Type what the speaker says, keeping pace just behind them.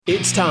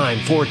It's time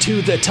for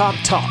To The Top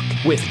Talk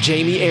with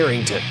Jamie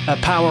Arrington, a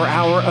power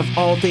hour of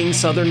all things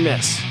Southern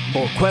Miss.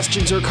 For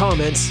questions or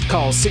comments,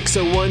 call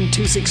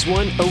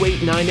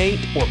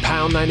 601-261-0898 or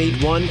pound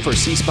 981 for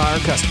C Spire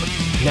customer.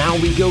 Now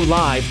we go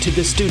live to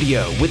the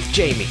studio with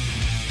Jamie.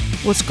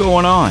 What's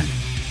going on?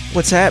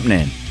 What's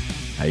happening?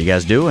 How you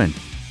guys doing?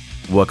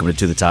 Welcome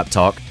to The Top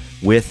Talk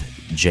with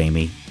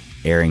Jamie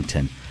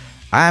Arrington.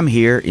 I'm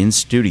here in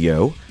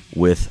studio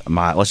with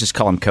my, let's just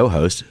call him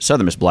co-host,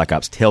 Southern Miss Black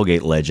Ops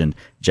tailgate legend,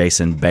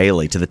 Jason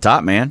Bailey. To the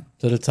top, man.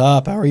 To the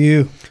top. How are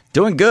you?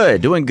 Doing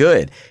good, doing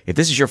good. If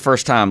this is your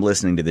first time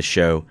listening to the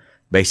show,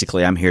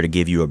 basically I'm here to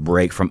give you a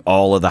break from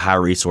all of the High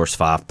Resource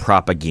 5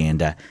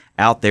 propaganda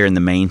out there in the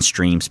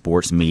mainstream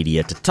sports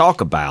media to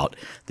talk about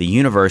the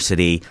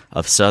University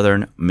of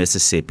Southern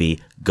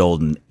Mississippi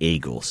Golden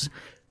Eagles.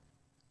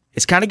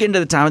 It's kind of getting to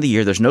the time of the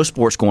year. There's no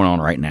sports going on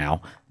right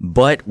now,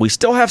 but we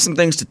still have some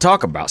things to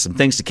talk about, some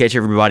things to catch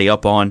everybody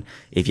up on.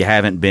 If you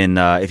haven't been,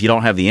 if you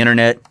don't have the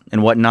internet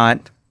and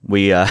whatnot,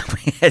 we had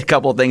a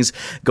couple of things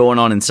going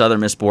on in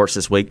Southern Miss sports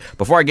this week.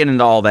 Before I get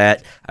into all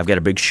that, I've got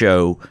a big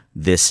show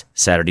this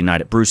Saturday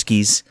night at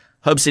Brewski's,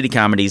 Hub City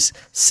Comedy's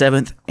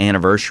 7th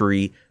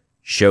anniversary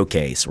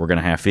showcase. We're going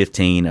to have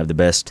 15 of the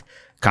best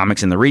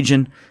comics in the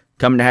region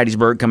coming to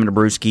Hattiesburg, coming to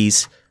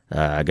Brewski's.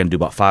 Going to do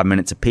about 5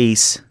 minutes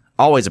apiece.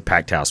 Always a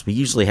packed house. We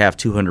usually have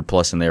 200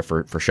 plus in there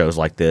for shows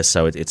like this,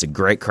 so it's a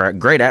great crowd,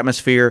 great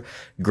atmosphere,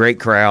 great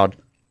crowd.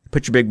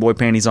 Put your big boy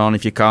panties on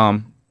if you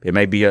come. It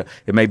may be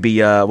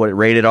what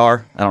rated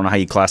R. I don't know how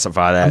you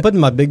classify that. I'm putting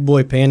my big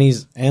boy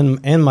panties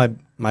and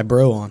my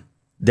bro on.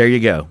 There you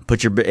go.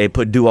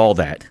 Do all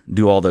that.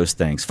 Do all those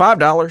things.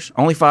 $5,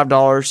 only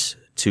 $5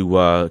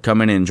 to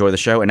come in and enjoy the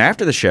show. And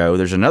after the show,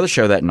 there's another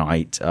show that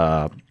night.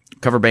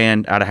 Cover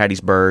band out of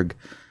Hattiesburg.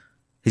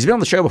 He's been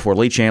on the show before.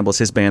 Lee Chambliss,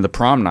 his band, the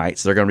Prom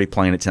Nights, they're going to be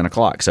playing at 10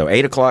 o'clock. So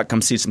 8 o'clock,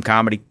 come see some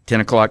comedy. 10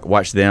 o'clock,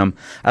 watch them.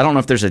 I don't know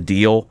if there's a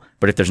deal,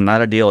 but if there's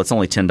not a deal, it's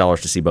only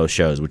 $10 to see both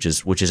shows, which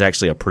is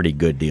actually a pretty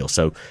good deal.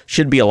 So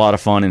should be a lot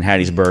of fun in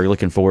Hattiesburg.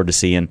 Looking forward to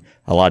seeing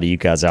a lot of you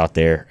guys out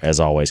there,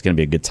 as always. It's going to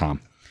be a good time.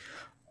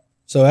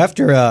 So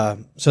after,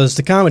 so it's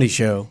the comedy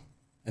show,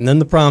 and then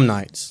the Prom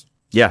Nights.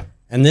 Yeah.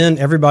 And then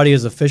everybody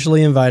is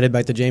officially invited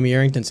back to Jamie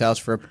Arrington's house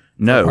for a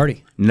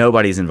party.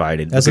 Nobody's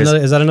invited. Is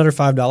that another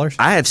 $5?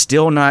 I have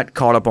still not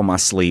caught up on my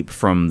sleep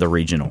from the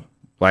regional.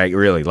 Like,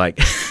 really,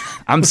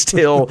 I'm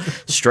still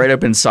straight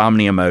up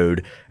insomnia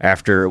mode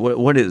after,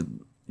 what is,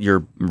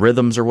 your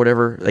rhythms or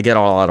whatever? They get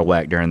all out of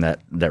whack during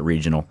that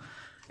regional.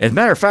 As a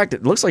matter of fact,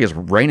 it looks like it's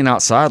raining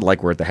outside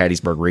like we're at the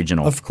Hattiesburg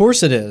Regional. Of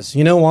course it is.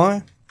 You know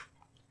why?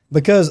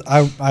 Because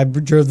I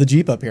drove the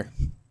Jeep up here.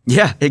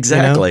 Yeah,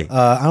 exactly. You know?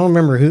 I don't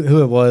remember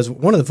who it was.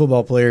 One of the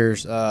football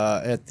players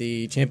at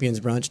the Champions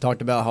Brunch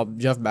talked about how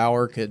Jeff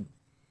Bauer could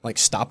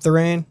stop the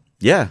rain.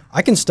 Yeah.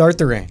 I can start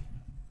the rain.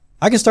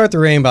 I can start the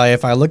rain by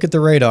if I look at the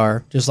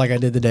radar, just like I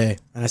did today.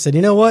 And I said,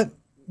 you know what?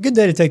 Good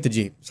day to take the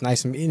Jeep. It's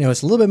nice and,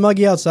 it's a little bit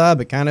muggy outside,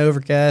 but kind of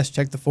overcast.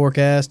 Check the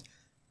forecast.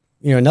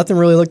 Nothing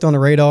really looked on the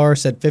radar.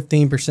 Said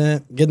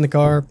 15%. Get in the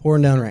car,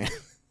 pouring down rain.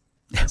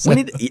 So,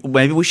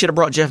 maybe we should have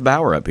brought Jeff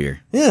Bauer up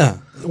here. Yeah.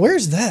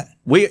 Where's that?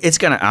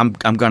 I'm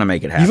gonna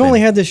make it happen. You've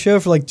only had this show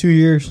for 2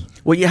 years.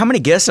 Well, yeah. How many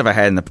guests have I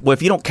had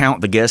if you don't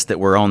count the guests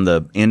that were on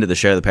the end of the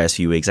show the past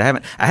few weeks,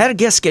 I had a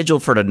guest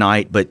scheduled for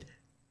tonight, but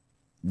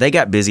they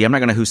got busy. I'm not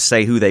gonna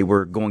say who they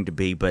were going to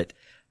be, but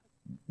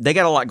they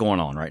got a lot going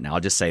on right now. I'll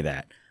just say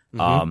that.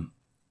 Mm-hmm.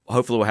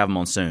 Hopefully we'll have them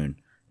on soon.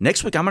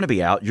 Next week I'm going to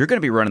be out. You're going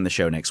to be running the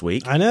show next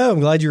week. I know.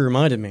 I'm glad you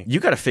reminded me. You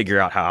got to figure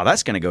out how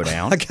that's going to go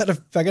down. I got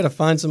to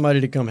find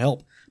somebody to come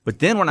help. But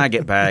then when I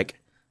get back,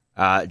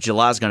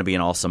 July's going to be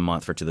an awesome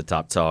month for To The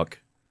Top Talk.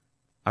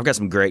 I've got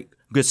some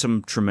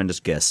tremendous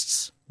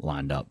guests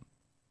lined up.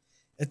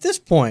 At this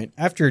point,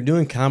 after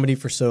doing comedy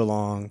for so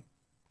long,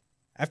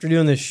 after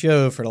doing this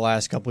show for the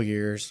last couple of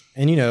years,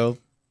 and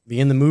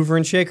being the mover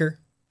and shaker,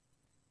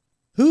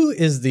 who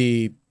is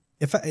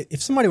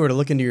if somebody were to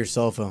look into your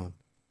cell phone,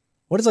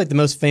 what is the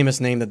most famous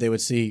name that they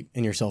would see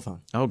in your cell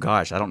phone? Oh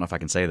gosh, I don't know if I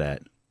can say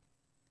that.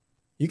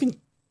 You can.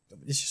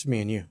 It's just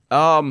me and you.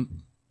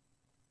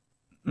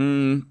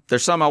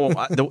 There's some I won't.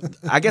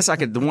 I guess I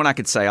could. The one I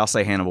could say, I'll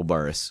say Hannibal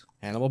Buress.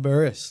 Hannibal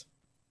Buress.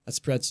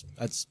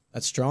 That's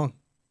strong.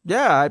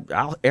 Yeah,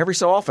 I'll every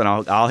so often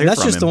I'll hear from him.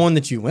 That's just the one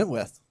that you went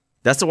with.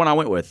 That's the one I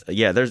went with.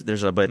 Yeah,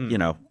 there's but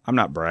I'm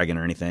not bragging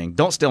or anything.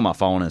 Don't steal my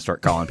phone and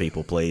start calling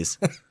people, please.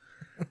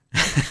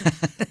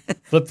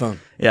 Flip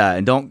phone. Yeah,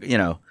 and don't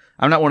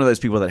I'm not one of those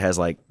people that has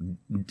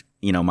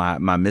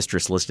my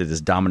mistress listed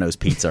as Domino's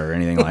Pizza or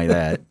anything like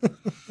that.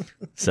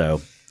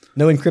 So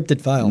no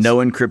encrypted files. No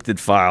encrypted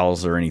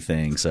files or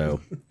anything.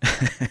 So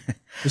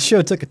the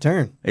show took a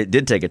turn. It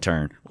did take a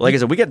turn. Well, like I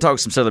said, we got to talk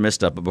some Southern Miss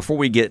stuff, but before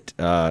we get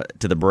to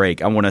the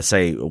break, I want to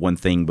say one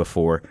thing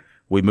before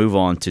we move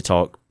on to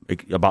talk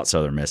about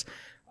Southern Miss.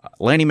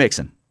 Lanny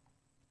Mixon,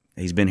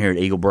 he's been here at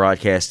Eagle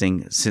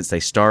Broadcasting since they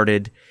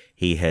started.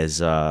 He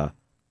has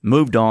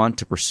moved on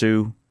to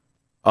pursue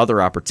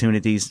other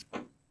opportunities.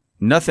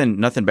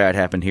 Nothing bad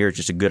happened here. It's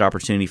just a good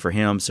opportunity for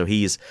him. So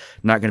he's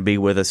not going to be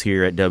with us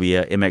here at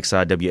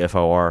WMXI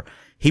WFOR.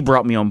 He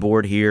brought me on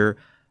board here.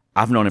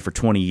 I've known him for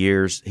 20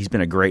 years. He's been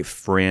a great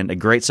friend, a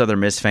great Southern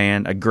Miss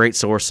fan, a great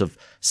source of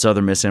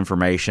Southern Miss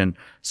information.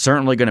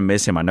 Certainly going to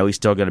miss him. I know he's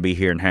still going to be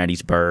here in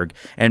Hattiesburg.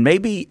 And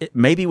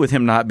maybe with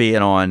him not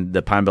being on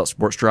the Pine Belt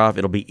Sports Drive,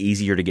 it'll be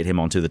easier to get him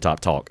onto the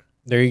Top Talk.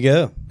 There you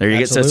go. There you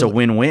go. So it's a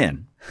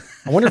win-win.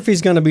 I wonder if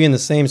he's going to be in the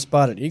same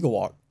spot at Eagle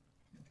Walk.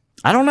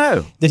 I don't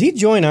know. Did he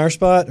join our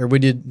spot, or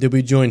did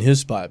we join his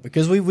spot?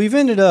 Because we've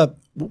ended up,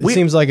 it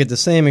seems like, at the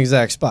same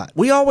exact spot.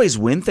 We always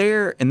went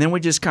there, and then we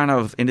just kind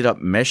of ended up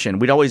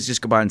meshing. We'd always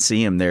just go by and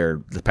see him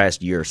there the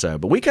past year or so.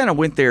 But we kind of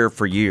went there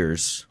for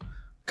years,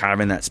 kind of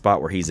in that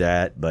spot where he's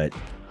at. But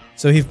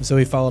so he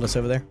followed us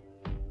over there?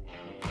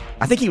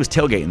 I think he was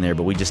tailgating there,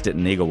 but we just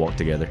didn't Eagle Walk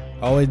together.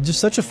 Oh, just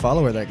such a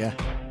follower, that guy.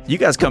 You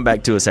guys come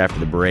back to us after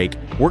the break.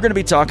 We're going to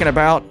be talking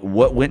about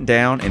what went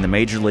down in the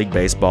Major League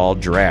Baseball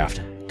draft.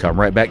 Come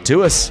right back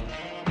to us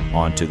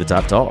on To the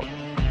Top Talk.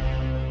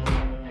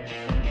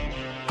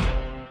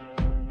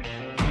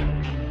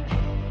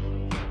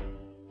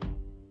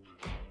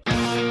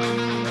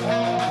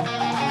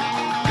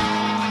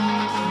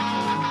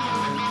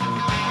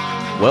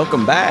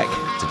 Welcome back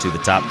to the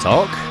Top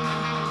Talk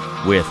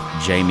with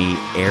Jamie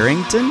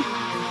Arrington.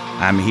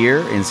 I'm here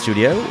in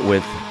studio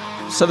with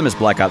Southern Miss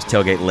Black Ops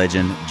tailgate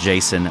legend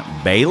Jason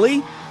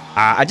Bailey.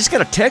 I just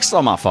got a text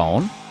on my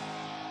phone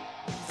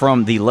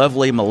from the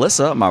lovely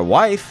Melissa, my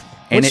wife.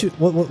 And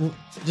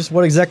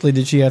what exactly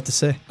did she have to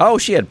say? Oh,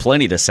 she had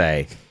plenty to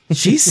say.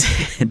 She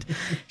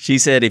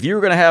said, if you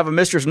were going to have a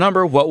mistress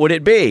number, what would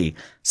it be?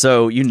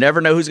 So you never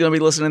know who's going to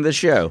be listening to this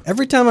show.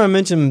 Every time I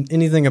mention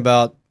anything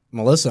about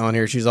Melissa on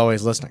here, she's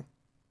always listening.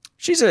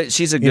 She's a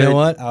good. You know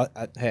what?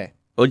 Hey.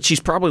 Well, she's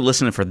probably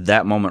listening for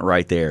that moment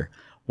right there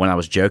when I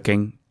was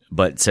joking,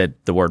 but said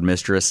the word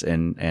mistress,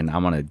 and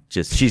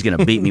she's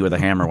gonna beat me with a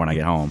hammer when I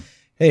get home.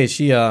 Hey,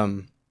 she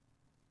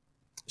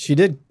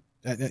did.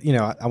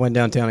 I went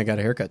downtown and got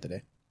a haircut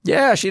today.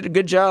 Yeah, she did a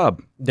good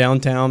job.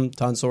 Downtown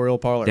Tonsorial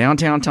Parlor.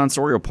 Downtown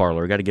Tonsorial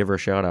Parlor. Got to give her a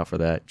shout out for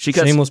that.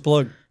 Shameless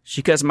plug.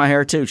 She cuts my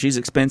hair too. She's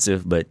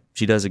expensive, but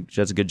she does a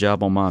good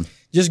job on mine.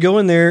 Just go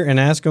in there and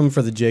ask them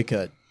for the J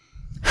cut.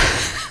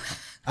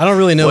 I don't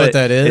really know what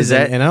that is,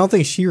 and I don't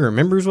think she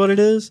remembers what it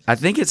is. I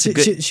think it's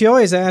good. She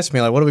always asks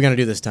me, like, what are we going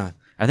to do this time?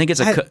 I think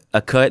it's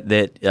a cut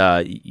that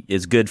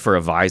is good for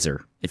a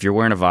visor. If you're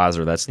wearing a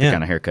visor, that's the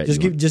kind of haircut.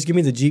 Just give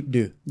me the Jeep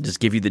do. Just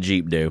give you the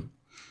Jeep do.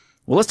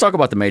 Well, let's talk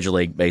about the Major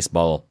League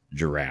Baseball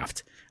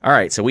draft. All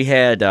right, so we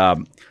had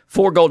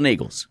 4 Golden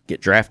Eagles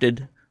get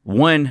drafted,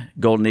 1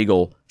 Golden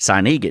Eagle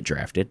signee get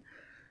drafted.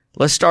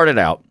 Let's start it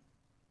out.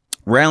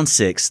 Round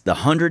 6, the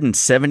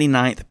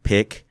 179th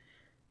pick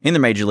in the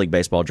Major League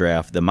Baseball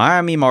draft, the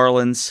Miami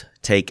Marlins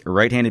take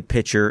right-handed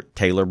pitcher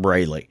Taylor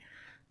Braley.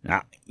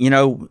 Now,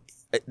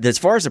 as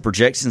far as the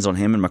projections on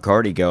him and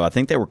McCarty go, I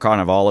think they were kind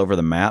of all over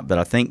the map, but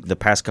I think the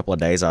past couple of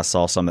days I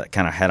saw some that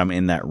kind of had them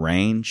in that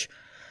range.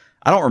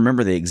 I don't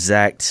remember the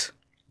exact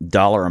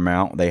dollar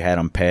amount they had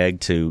him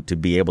pegged to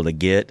be able to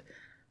get.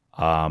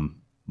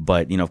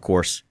 But, of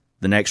course,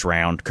 the next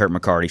round, Kurt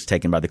McCarty's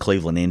taken by the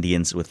Cleveland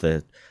Indians with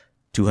the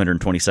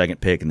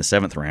 222nd pick in the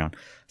 7th round.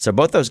 So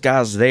both those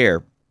guys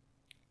there,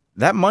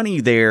 that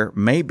money there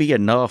may be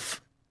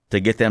enough to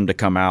get them to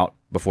come out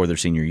before their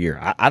senior year.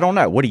 I don't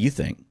know. What do you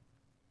think?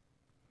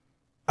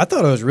 I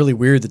thought it was really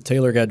weird that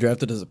Taylor got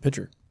drafted as a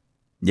pitcher.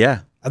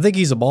 Yeah. I think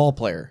he's a ball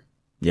player.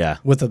 Yeah.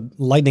 With a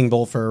lightning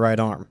bolt for a right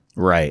arm.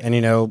 Right. And,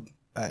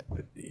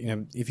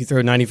 if you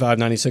throw 95,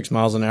 96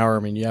 miles an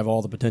hour, you have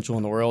all the potential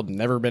in the world and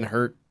never been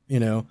hurt,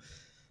 So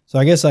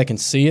I guess I can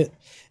see it.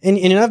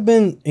 And I've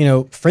been,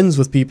 friends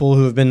with people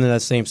who have been in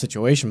that same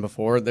situation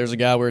before. There's a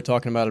guy we were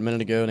talking about a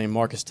minute ago named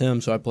Marcus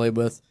Timms, who I played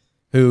with,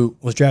 who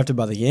was drafted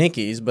by the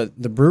Yankees, but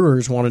the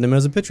Brewers wanted him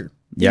as a pitcher.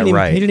 He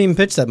didn't even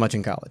pitch that much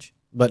in college.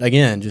 But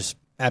again, just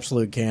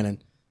absolute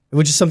cannon,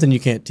 which is something you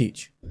can't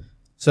teach.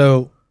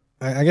 So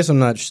I guess I'm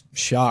not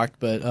shocked,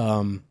 but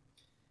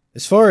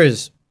as far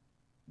as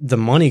the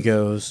money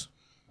goes,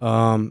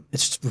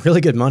 it's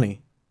really good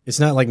money. It's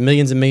not like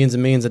millions and millions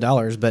and millions of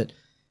dollars, but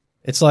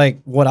it's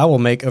like what I will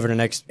make over the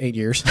next 8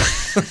 years.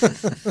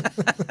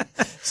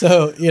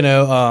 So,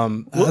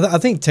 I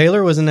think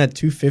Taylor was in that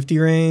 250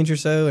 range or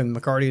so, and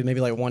McCarty maybe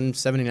like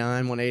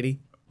 179, 180.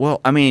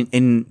 Well,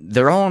 and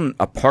they're on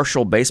a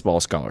partial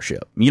baseball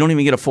scholarship. You don't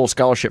even get a full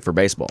scholarship for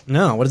baseball.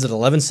 No, what is it,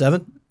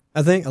 11.7?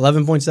 I think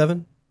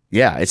 11.7.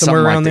 Yeah, it's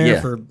somewhere around like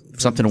there for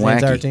something wacky. The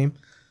entire team.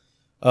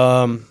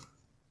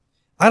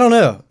 I don't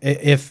know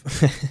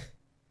if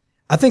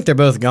I think they're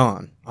both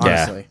gone.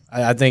 Honestly,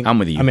 yeah, I think I'm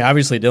with you.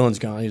 Obviously Dylan's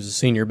gone; he's a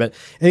senior. But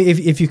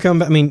if you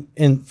come,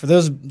 and for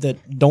those that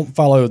don't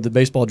follow the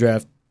baseball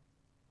draft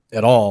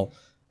at all,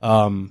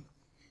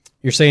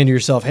 you're saying to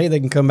yourself, "Hey, they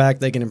can come back;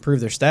 they can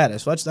improve their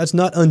status." Well, that's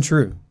not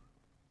untrue.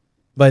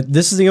 But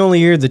this is the only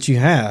year that you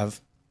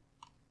have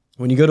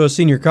when you go to a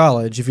senior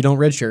college, if you don't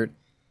redshirt,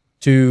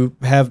 to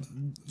have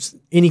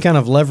any kind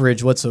of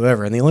leverage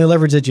whatsoever. And the only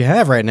leverage that you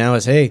have right now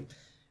is, hey,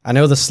 I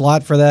know the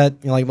slot for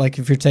that, like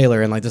if you're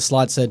Taylor and like the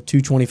slot said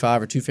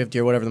 225 or 250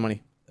 or whatever the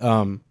money,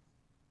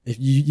 if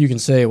you can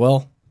say,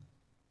 well,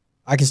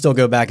 I can still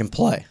go back and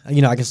play.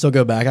 You know, I can still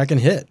go back. I can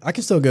hit. I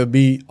can still go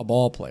be a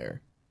ball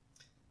player.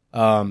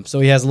 So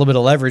he has a little bit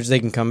of leverage. They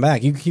can come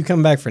back. You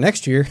come back for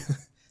next year,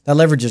 that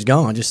leverage is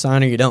gone. Just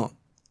sign or you don't.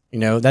 You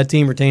know, that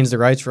team retains the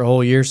rights for a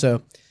whole year.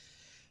 So,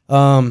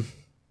 I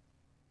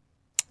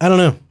don't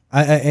know.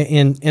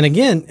 And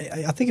again,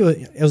 I think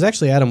it was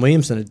actually Adam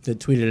Williamson that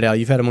tweeted it out.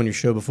 You've had him on your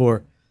show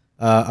before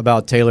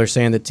about Taylor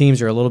saying that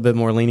teams are a little bit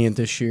more lenient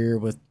this year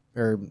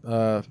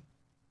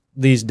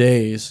these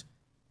days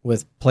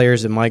with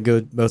players that might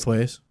go both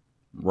ways.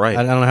 Right.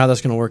 I don't know how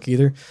that's going to work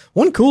either.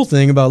 One cool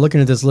thing about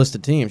looking at this list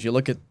of teams, you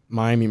look at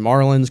Miami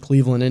Marlins,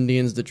 Cleveland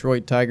Indians,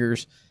 Detroit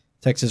Tigers,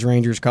 Texas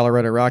Rangers,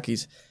 Colorado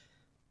Rockies.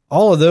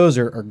 All of those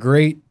are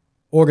great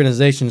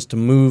organizations to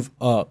move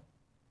up,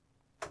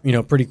 you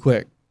know, pretty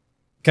quick.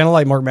 Kind of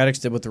like Mark Maddox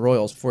did with the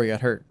Royals before he got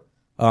hurt.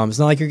 It's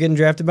not like you're getting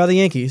drafted by the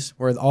Yankees,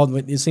 where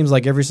it seems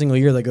like every single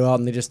year they go out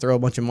and they just throw a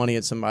bunch of money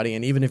at somebody,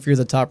 and even if you're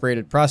the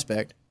top-rated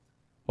prospect,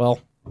 well,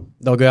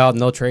 they'll go out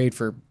and they'll trade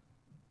for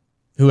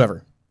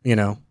whoever, you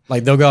know.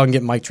 Like, they'll go out and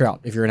get Mike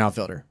Trout if you're an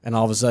outfielder, and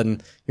all of a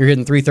sudden you're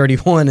hitting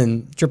 .331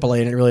 in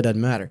AAA, and it really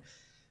doesn't matter.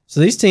 So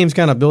these teams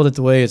kind of build it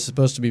the way it's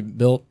supposed to be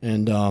built,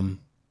 and,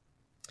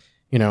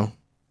 you know,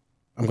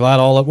 I'm glad I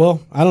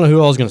don't know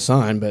who all is going to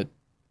sign, but,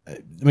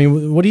 I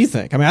mean, what do you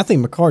think? I mean, I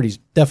think McCarty's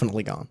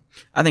definitely gone.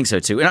 I think so,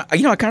 too. And,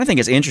 I kind of think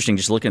it's interesting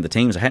just looking at the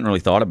teams. I hadn't really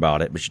thought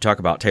about it, but you talk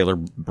about Taylor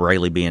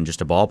Braley being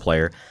just a ball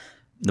player.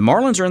 The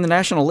Marlins are in the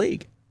National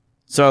League.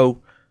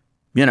 So,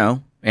 you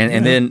know,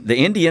 and then the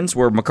Indians,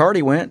 where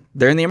McCarty went,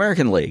 they're in the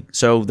American League.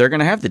 So they're going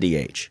to have the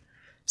DH.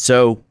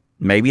 So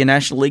maybe a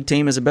National League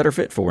team is a better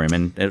fit for him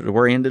and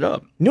where he ended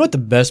up. You know what the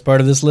best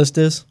part of this list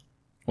is?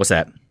 What's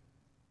that?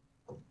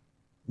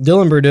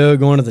 Dylan Bordeaux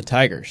going to the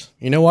Tigers.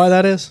 You know why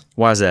that is?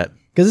 Why is that?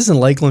 Because it's in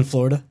Lakeland,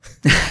 Florida.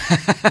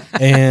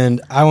 And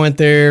I went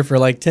there for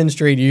like 10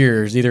 straight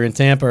years, either in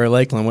Tampa or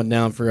Lakeland. Went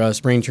down for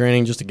spring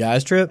training, just a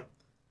guy's trip.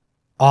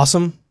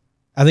 Awesome.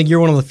 I think you're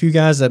one of the few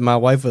guys that my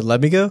wife would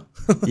let me go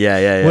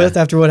with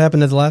after what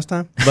happened at the last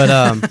time.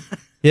 But,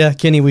 yeah,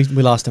 Kenny, we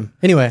lost him.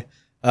 Anyway,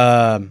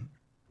 yeah,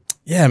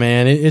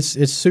 man,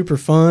 it's super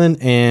fun,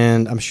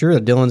 and I'm sure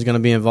that Dylan's going to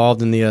be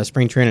involved in the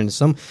spring training.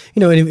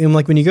 And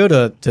like when you go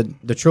to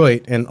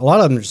Detroit, and a lot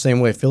of them are the same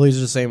way. Phillies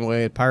are the same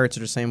way. Pirates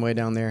are the same way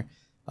down there.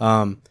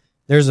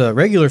 There's a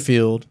regular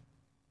field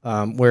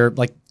where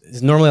like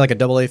it's normally like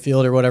a AA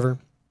field or whatever.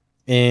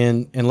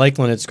 And in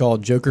Lakeland, it's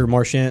called Joker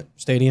Marchant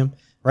Stadium.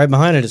 Right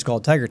behind it is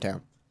called Tiger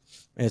Town.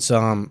 It's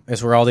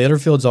where all the other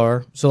fields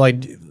are. So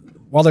like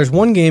while there's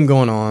one game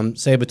going on,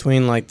 say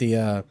between like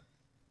the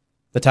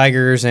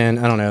Tigers and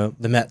I don't know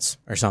the Mets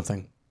or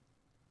something,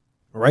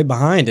 right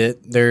behind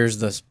it there's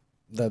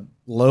the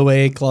low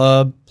A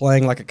club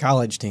playing like a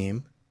college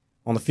team.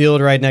 On the field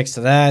right next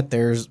to that,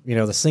 there's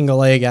the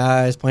single A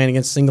guys playing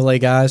against single A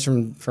guys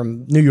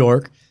from New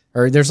York.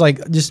 Or there's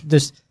like just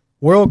this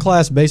world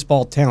class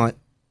baseball talent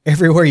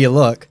everywhere you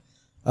look.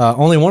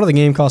 Only one of the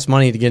game costs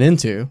money to get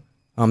into.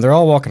 They're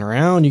all walking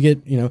around. You get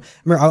I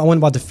remember I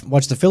went to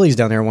watch the Phillies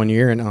down there one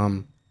year,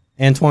 and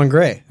Antoine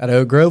Gray out of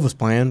Oak Grove was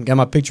playing. Got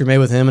my picture made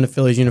with him in a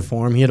Phillies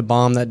uniform. He hit a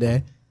bomb that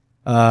day.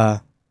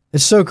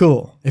 It's so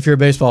cool. If you're a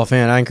baseball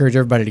fan, I encourage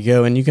everybody to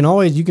go. And you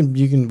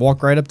can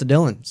walk right up to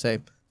Dylan, say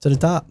to the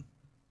top.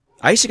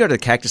 I used to go to the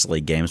Cactus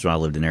League games when I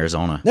lived in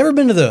Arizona. Never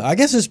been to I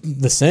guess it's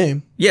the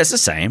same. Yeah, it's the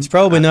same. It's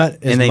probably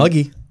not as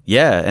muggy.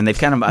 Yeah, and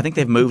they've I think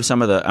they've moved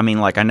some of the. I mean,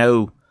 like I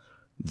know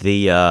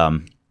they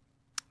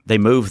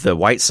moved the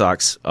White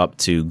Sox up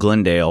to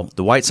Glendale.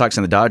 The White Sox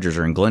and the Dodgers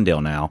are in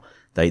Glendale now.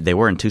 They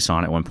were in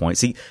Tucson at one point.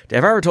 See,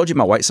 have I ever told you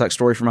my White Sox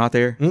story from out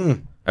there?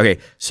 Mm-mm. Okay,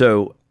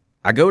 so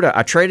I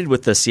traded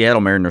with the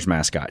Seattle Mariners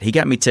mascot. He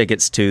got me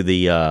tickets to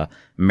the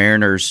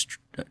Mariners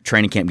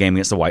training camp game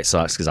against the White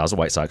Sox because I was a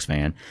White Sox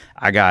fan.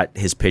 I got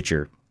his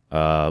pitcher.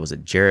 Was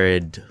it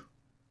Jared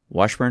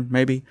Washburn,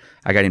 maybe?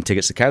 I got him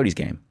tickets to the Coyotes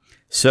game.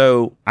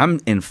 So I'm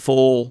in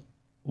full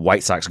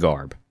White Sox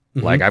garb.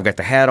 Mm-hmm. Like I've got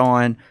the hat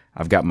on.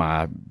 I've got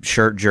my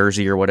shirt,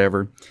 jersey, or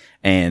whatever.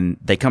 And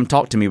they come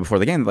talk to me before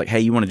the game. They're like, hey,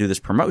 you want to do this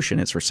promotion?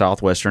 It's for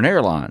Southwestern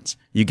Airlines.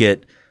 You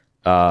get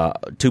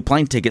 2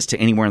 plane tickets to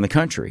anywhere in the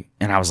country.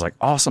 And I was like,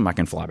 awesome. I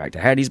can fly back to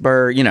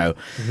Hattiesburg,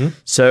 Mm-hmm.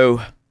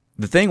 So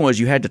the thing was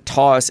you had to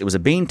toss. It was a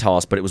bean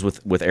toss, but it was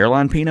with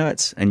airline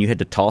peanuts. And you had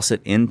to toss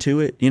it into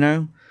it,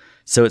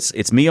 So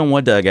it's me on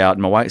one dugout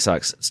and my White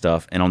Sox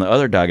stuff. And on the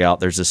other dugout,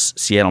 there's this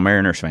Seattle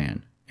Mariners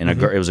fan. And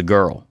it was a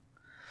girl.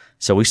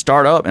 So we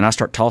start up, and I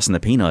start tossing the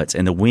peanuts,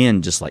 and the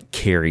wind just,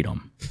 carried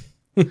them.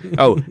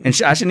 Oh, and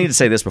I should need to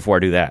say this before I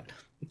do that.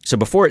 So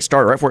right before it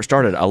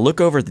started, I look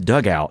over at the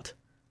dugout,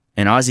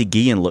 and Ozzie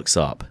Guillen looks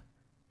up,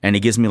 and he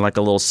gives me, a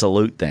little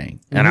salute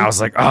thing. And I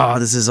was like, oh,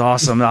 this is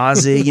awesome,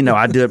 Ozzie.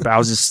 I do it, but I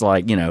was just I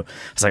was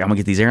like, I'm going to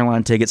get these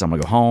airline tickets. I'm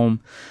going to go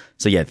home.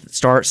 So, yeah, it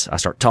starts. I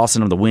start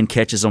tossing them. The wind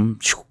catches them.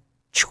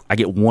 I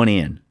get one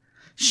in.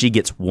 She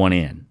gets one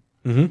in.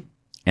 Mm-hmm.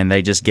 And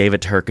they just gave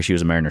it to her because she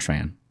was a Mariners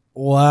fan.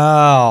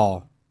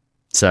 Wow.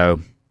 So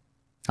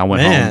I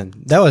went home. Man,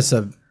 that was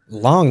a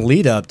long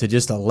lead up to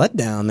just a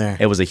letdown there.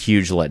 It was a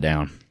huge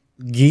letdown.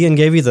 Guillen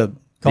gave you the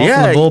Called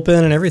from the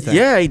bullpen and everything.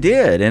 Yeah, he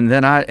did. And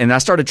then I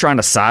started trying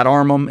to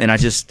sidearm him, and it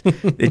just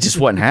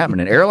wasn't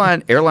happening.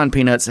 Airline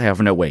peanuts have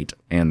no weight,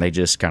 and they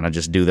just kind of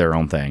just do their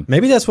own thing.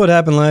 Maybe that's what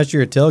happened last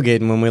year at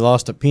tailgating when we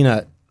lost a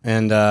peanut.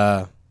 And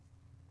was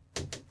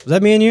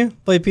that me and you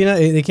played peanut?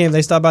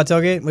 They stopped by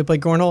tailgate. We played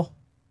cornhole.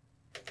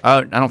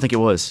 I don't think it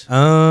was.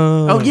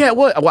 Oh yeah.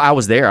 Well, I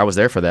was there. I was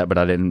there for that, but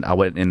I didn't. I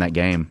wasn't in that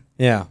game.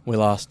 Yeah, we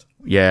lost.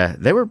 Yeah,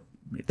 they're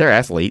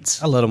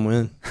athletes. I let them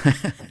win.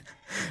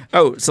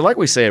 Oh, so like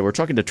we said, we're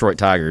talking Detroit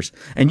Tigers,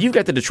 and you've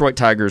got the Detroit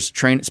Tigers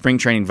spring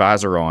training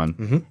visor on.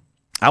 Mm-hmm.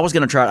 I was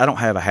going to try. I don't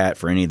have a hat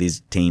for any of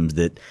these teams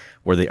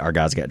where our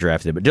guys got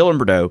drafted, but Dylan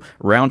Bordeaux,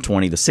 round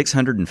 20, the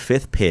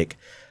 605th pick,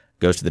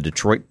 goes to the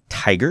Detroit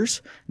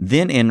Tigers.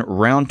 Then in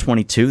round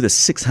 22, the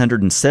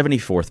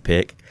 674th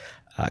pick,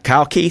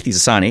 Kyle Keith, he's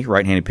a signee,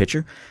 right-handed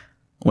pitcher,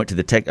 went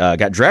to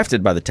got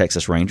drafted by the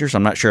Texas Rangers.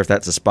 I'm not sure if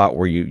that's a spot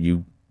where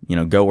you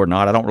go or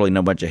not. I don't really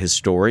know much of his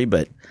story,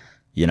 but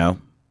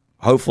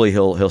hopefully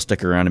he'll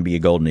stick around and be a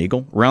Golden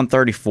Eagle. Round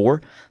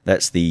 34,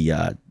 that's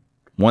the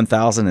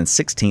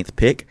 1016th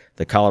pick.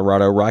 The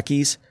Colorado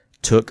Rockies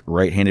took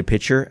right-handed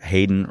pitcher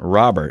Hayden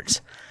Roberts.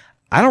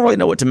 I don't really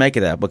know what to make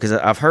of that because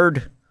I've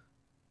heard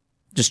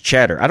just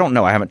chatter. I don't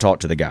know. I haven't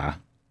talked to the guy.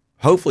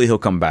 Hopefully he'll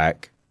come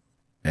back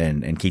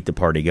and keep the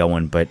party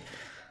going. But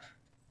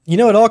it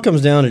all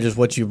comes down to just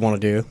what you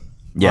want to do.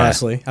 Yeah.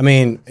 Honestly, I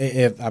mean,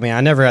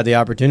 I never had the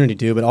opportunity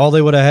to, but all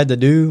they would have had to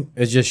do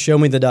is just show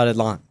me the dotted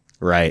line.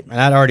 Right. And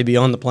I'd already be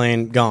on the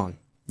plane, gone.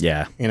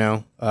 Yeah.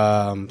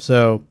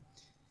 So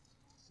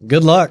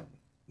good luck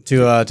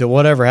to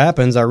whatever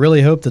happens. I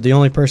really hope that the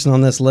only person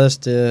on this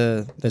list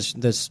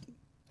that's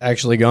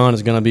actually gone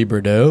is going to be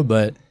Bordeaux,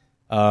 but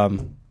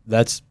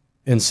that's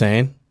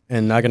insane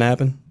and not going to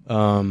happen.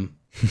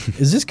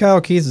 Is this Kyle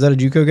Keith? Is that a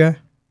JUCO guy?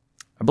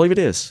 I believe it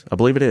is.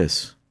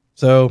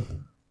 So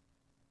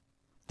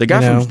the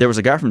guy there was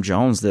a guy from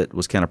Jones that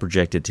was kind of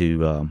projected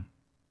to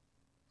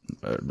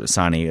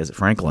signee as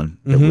Franklin.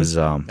 That was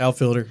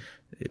outfielder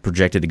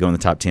projected to go in the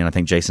top 10. I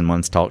think Jason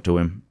Munn's talked to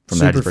him from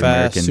the Hattiesburg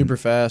American. Super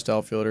fast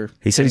outfielder.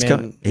 He said he's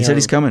coming. He said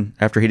he's coming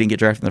after he didn't get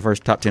drafted in the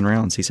first top 10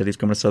 rounds. He said he's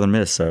coming to Southern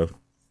Miss. So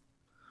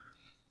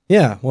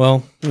yeah,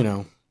 well,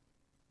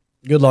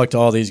 good luck to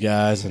all these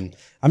guys, and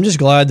I'm just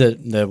glad that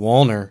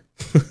Wallner.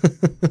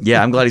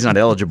 Yeah, I'm glad he's not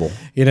eligible.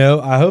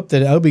 I hope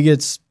he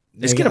gets.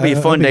 It's going to be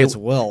a fun day. It's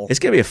going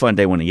to be a fun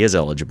day when he is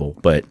eligible,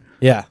 but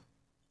yeah,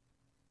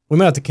 we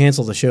might have to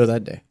cancel the show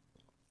that day.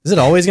 Is it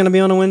always going to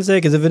be on a Wednesday?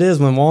 Because if it is,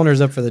 when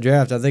Wallner's up for the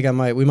draft, I think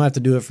we might have to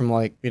do it from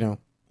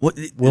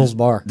Will's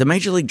Bar. The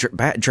Major League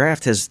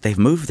Draft they've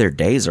moved their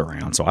days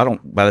around, so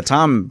by the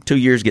time 2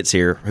 years gets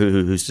here,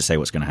 who's to say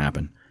what's going to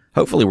happen?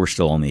 Hopefully, we're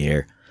still on the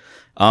air.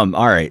 All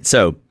right,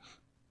 so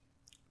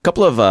a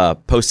couple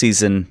of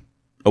postseason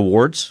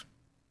awards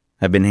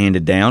have been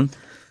handed down.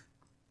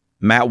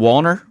 Matt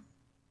Wallner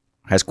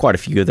has quite a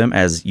few of them,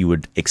 as you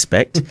would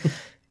expect.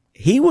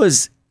 He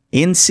was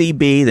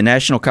NCB, the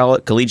National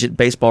Collegiate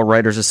Baseball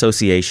Writers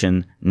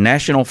Association,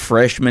 National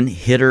Freshman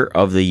Hitter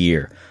of the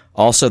Year.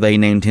 Also, they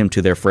named him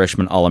to their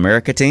Freshman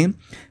All-America team.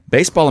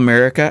 Baseball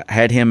America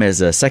had him as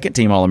a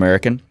second-team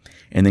All-American,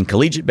 and then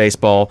Collegiate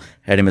Baseball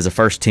had him as a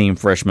first-team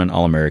Freshman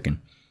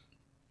All-American.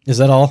 Is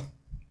that all?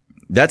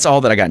 That's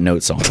all that I got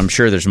notes on. I'm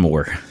sure there's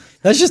more.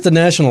 That's just the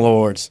national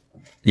awards.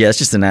 Yeah, it's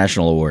just the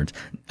national awards.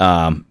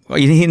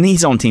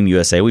 He's on Team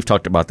USA. We've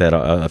talked about that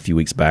a few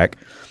weeks back.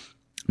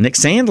 Nick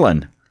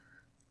Sandlin,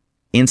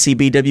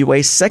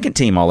 NCBWA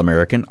second-team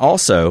All-American,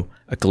 also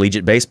a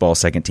collegiate baseball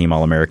second-team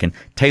All-American.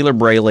 Taylor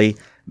Braley,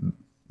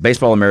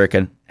 Baseball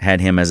American,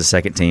 had him as a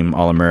second-team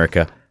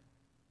All-America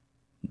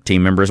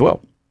team member as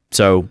well.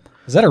 So,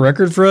 is that a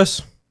record for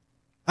us?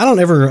 I don't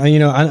ever, I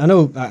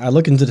know I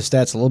look into the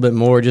stats a little bit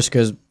more just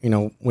because,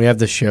 we have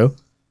this show.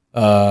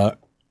 I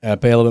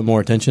pay a little bit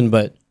more attention,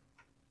 but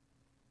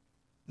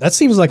that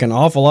seems like an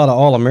awful lot of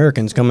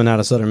All-Americans coming out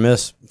of Southern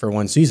Miss for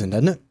one season,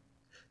 doesn't it?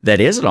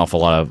 That is an awful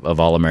lot of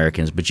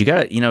All-Americans, but you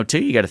got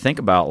to think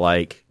about,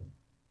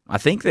 I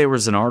think there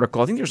was an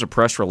article, I think there was a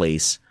press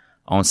release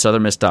on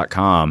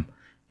southernmiss.com,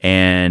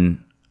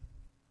 and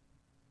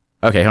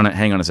okay,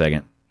 hang on a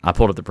second. I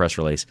pulled up the press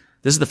release.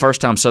 This is the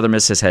first time Southern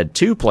Miss has had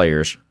two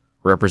players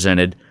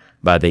represented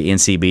by the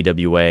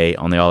NCBWA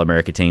on the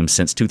All-America team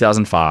since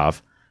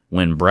 2005,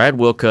 when Brad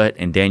Wilcutt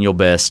and Daniel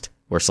Best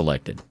were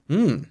selected.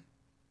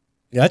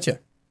 Gotcha.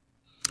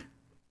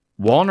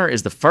 Wallner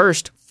is the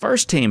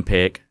first team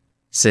pick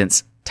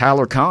since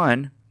Tyler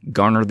Kahn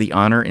garnered the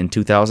honor in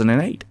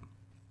 2008.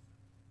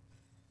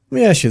 Let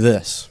me ask you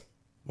this.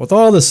 With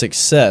all the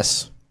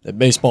success that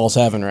baseball's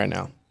having right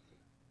now,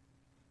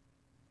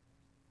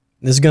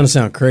 this is going to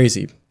sound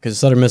crazy because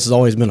Southern Miss has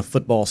always been a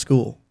football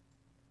school.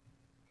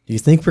 Do you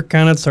think we're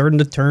kind of starting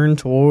to turn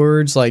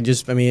towards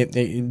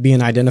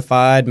being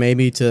identified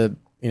maybe to,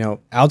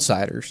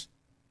 outsiders?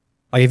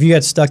 Like if you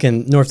got stuck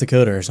in North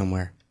Dakota or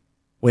somewhere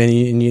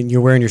when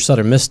you're wearing your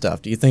Southern Miss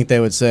stuff, do you think they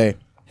would say,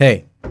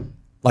 hey,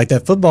 like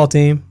that football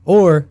team,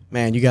 or,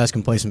 man, you guys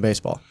can play some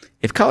baseball?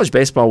 If college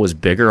baseball was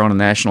bigger on a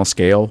national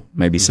scale,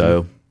 maybe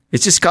so.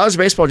 It's just college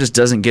baseball just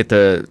doesn't get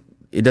the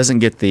it doesn't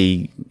get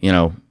the,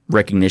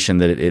 recognition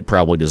that it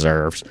probably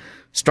deserves.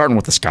 Starting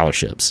with the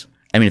scholarships.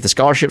 I mean, if the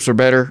scholarships were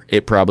better,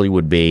 it probably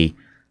would be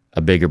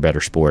a bigger,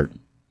 better sport.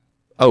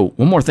 Oh,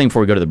 one more thing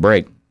before we go to the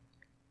break.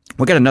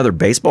 We got another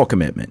baseball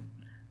commitment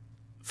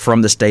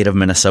from the state of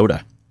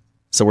Minnesota.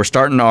 So we're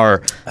starting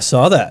our I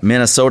saw that.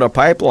 Minnesota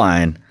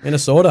pipeline.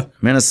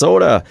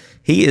 Minnesota.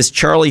 He is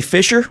Charlie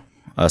Fisher,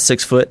 a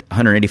 6 foot,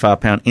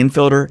 185-pound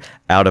infielder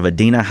out of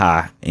Adena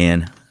High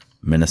in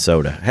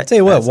Minnesota. I tell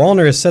you what,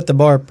 Wallner has set the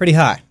bar pretty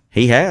high.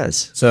 He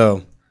has.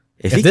 So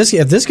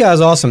if this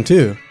guy's awesome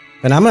too,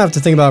 then I'm gonna have to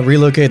think about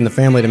relocating the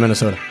family to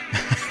Minnesota,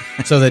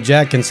 so that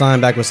Jack can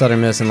sign back with Southern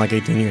Miss in like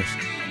 18 years.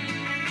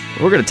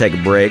 We're gonna take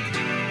a break.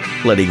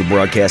 Let Eagle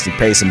Broadcasting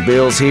pay some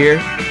bills here.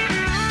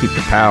 Keep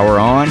the power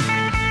on.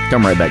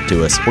 Come right back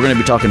to us. We're gonna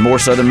be talking more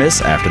Southern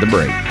Miss after the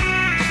break.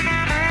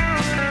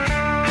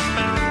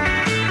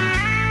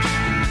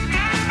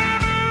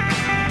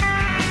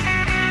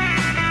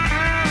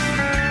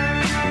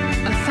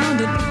 I found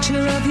a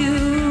picture of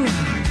you.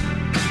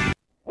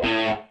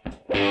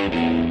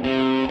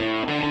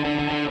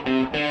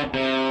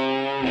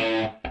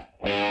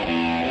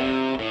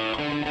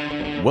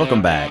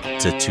 Welcome back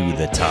to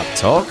the Top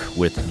Talk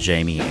with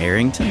Jamie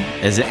Arrington.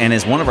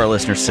 As one of our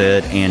listeners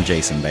said, and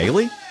Jason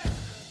Bailey.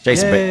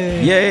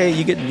 Yay!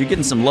 You're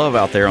getting some love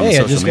out there on the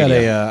social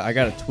media. I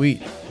got a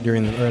tweet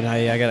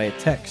I got a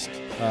text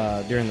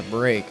during the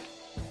break.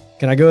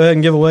 Can I go ahead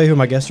and give away who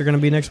my guests are going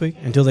to be next week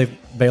until they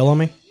bail on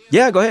me?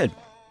 Yeah, go ahead.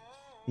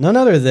 None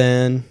other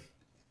than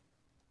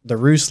the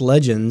Roos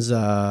legends,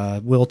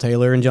 Will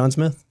Taylor and John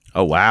Smith.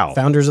 Oh wow!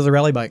 Founders of the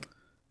Rally Bike.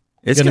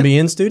 It's going to be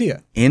in studio.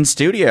 In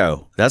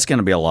studio. That's going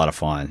to be a lot of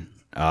fun.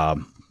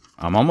 I'm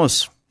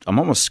almost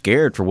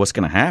scared for what's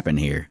going to happen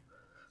here.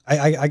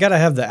 I got to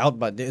have the out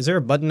button. Is there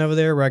a button over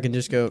there where I can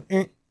just go?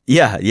 Eh?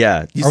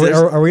 Yeah.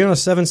 Are we on a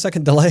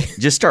 7-second delay?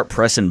 Just start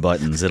pressing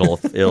buttons.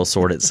 It'll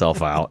sort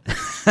itself out.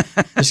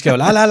 Just go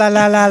la la la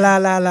la la la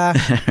la la.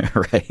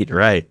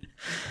 Right.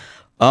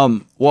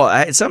 Well,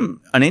 it's an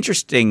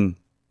interesting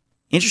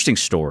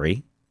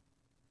story,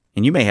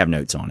 and you may have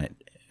notes on it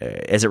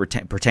as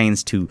it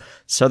pertains to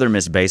Southern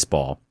Miss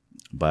baseball.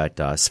 But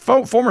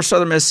former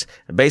Southern Miss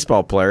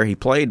baseball player, he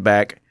played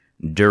back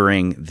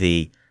during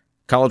the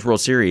College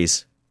World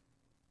Series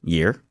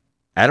year.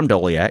 Adam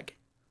Doliak.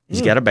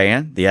 He's got a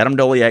band, the Adam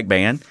Doliak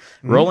Band.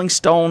 Rolling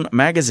Stone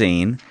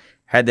magazine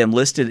had them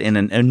listed in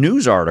a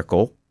news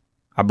article,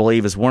 I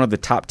believe, as one of the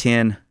top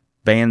 10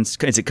 bands.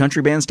 Is it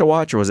country bands to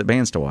watch, or was it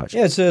bands to watch?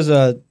 Yeah, it says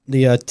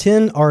the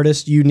 10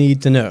 artists you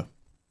need to know.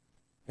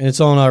 And it's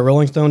on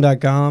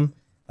rollingstone.com.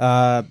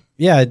 I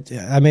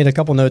made a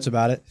couple notes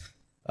about it.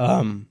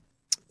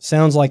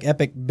 Sounds like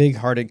epic,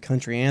 big-hearted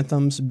country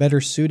anthems,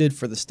 better suited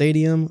for the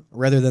stadium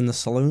rather than the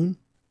saloon.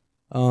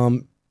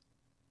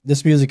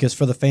 This music is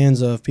for the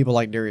fans of people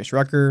like Darius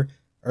Rucker,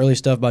 early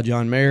stuff by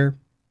John Mayer.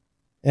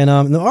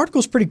 And the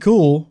article's pretty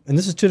cool, and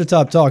this is To the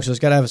Top Talk, so it's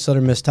got to have a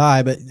Southern Miss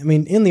tie. But, I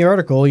mean, in the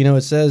article,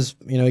 it says,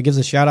 it gives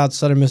a shout-out to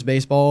Southern Miss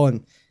baseball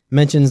and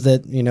mentions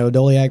that,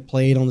 Doliak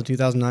played on the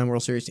 2009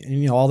 World Series,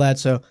 and, all that.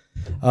 So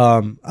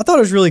I thought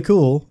it was really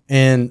cool.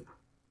 And,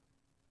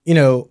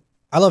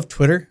 I love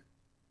Twitter.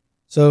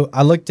 So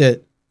I looked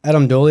at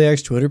Adam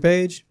Doliak's Twitter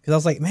page because I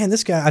was like, man,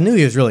 this guy, I knew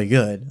he was really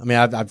good. I mean,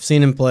 I've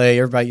seen him play.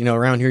 Everybody,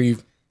 around here, you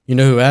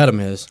know who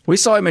Adam is. We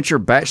saw him at your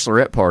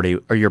bachelorette party,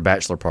 or your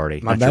bachelor party.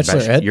 My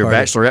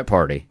bachelorette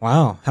party.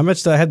 Wow. How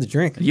much did I have to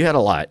drink? You had a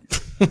lot.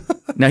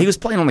 Now, he was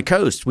playing on the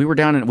coast. We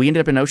ended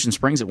up in Ocean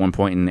Springs at one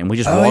point, and we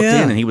just walked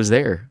in, and he was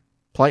there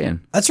playing.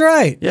 That's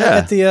right. Yeah.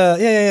 At the,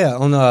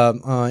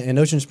 on in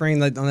Ocean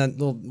Springs, on that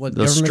little,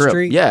 government strip.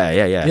 street? Yeah.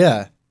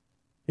 Yeah.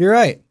 You're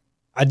right.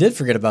 I did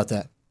forget about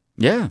that.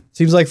 Yeah.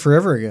 Seems like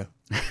forever ago.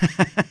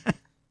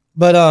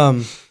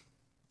 But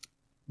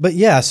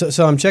yeah,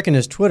 so I'm checking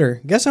his Twitter.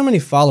 Guess how many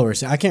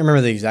followers? I can't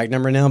remember the exact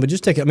number now, but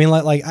just take it. I mean,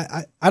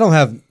 I don't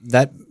have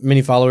that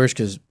many followers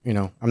because,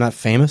 I'm not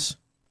famous.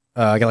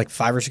 I got like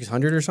 500 or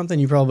 600 or something.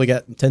 You probably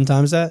got 10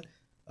 times that.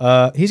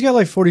 He's got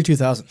like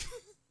 42,000.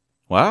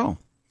 Wow.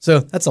 So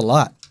that's a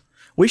lot.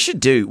 We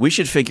should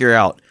figure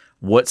out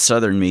what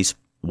Southern Miss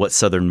how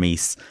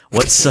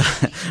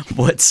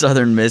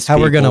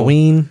we're going to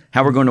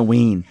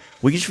wean.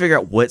 We should figure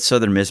out what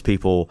Southern Miss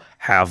people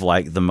have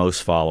like the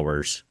most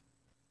followers.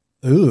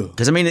 Ooh.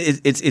 Because, I mean,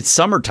 it's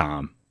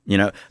summertime.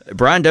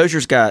 Brian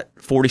Dozier's got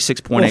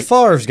 46.8. Well,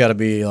 Favre's got to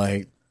be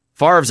like.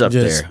 Favre's up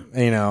just,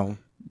 there.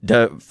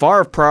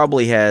 Favre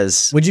probably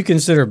has. Would you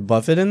consider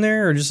Buffett in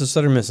there or just a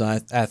Southern Miss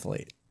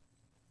athlete?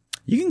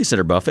 You can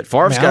consider Buffett.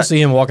 I don't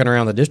see him walking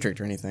around the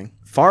district or anything.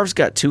 Favre's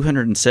got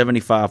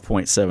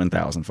 275.7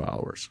 thousand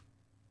followers.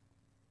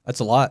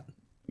 That's a lot.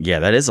 Yeah,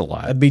 that is a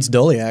lot. That beats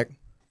Doliak.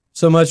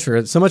 So much for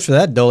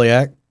that,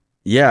 Doliak.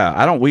 Yeah,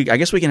 I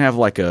guess we can have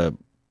like a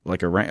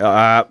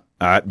rank.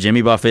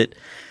 Jimmy Buffett,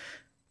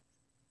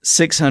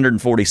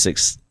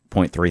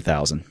 646.3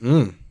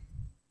 thousand.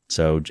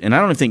 So, and I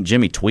don't even think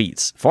Jimmy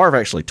tweets. Favre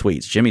actually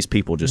tweets. Jimmy's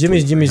people just.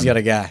 Jimmy's got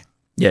a guy.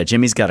 Yeah,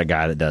 Jimmy's got a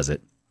guy that does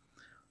it.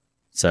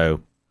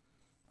 So,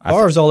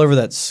 Favre's all over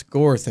that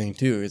score thing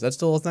too. Is that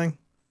still a thing?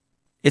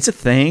 It's a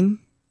thing.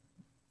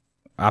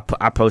 I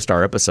post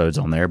our episodes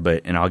on there,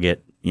 and I'll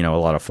get a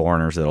lot of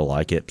foreigners that'll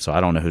like it. So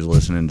I don't know who's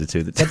listening to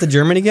Is that the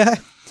Germany guy?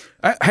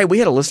 Hey, we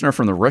had a listener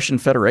from the Russian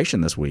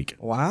Federation this week.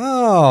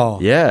 Wow.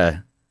 Yeah.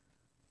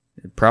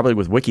 Probably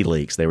with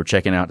WikiLeaks. They were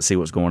checking out to see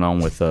what's going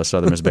on with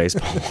Southern Miss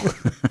baseball.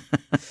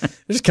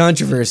 There's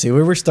controversy.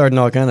 We're starting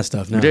all kind of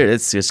stuff now. Dude,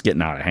 it's just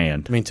getting out of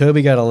hand. I mean,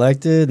 Toby got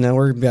elected. Now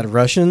we've got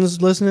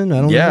Russians listening. I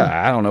don't know.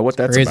 I don't know what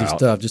that's Crazy about.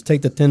 stuff. Just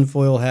take the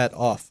tinfoil hat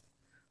off.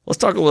 Let's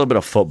talk a little bit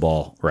of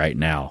football right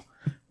now.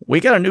 We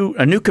got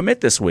a new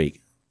commit this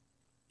week.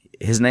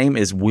 His name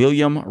is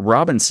William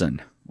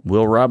Robinson.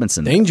 Will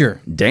Robinson.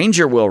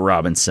 Danger Will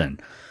Robinson.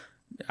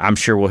 I'm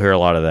sure we'll hear a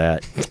lot of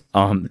that.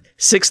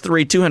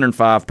 6'3",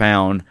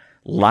 205-pound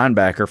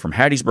linebacker from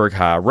Hattiesburg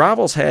High.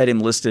 Rivals had him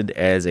listed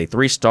as a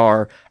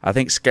 3-star. I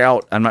think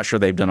Scout, I'm not sure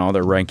they've done all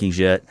their rankings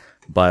yet,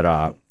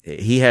 but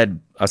he had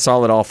a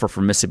solid offer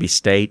from Mississippi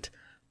State.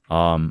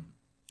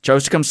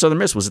 Chose to come to Southern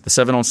Miss. Was at the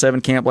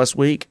 7-on-7 camp last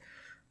week.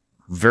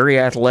 Very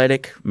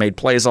athletic, made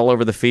plays all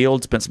over the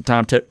field, spent some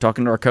time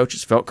talking to our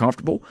coaches, felt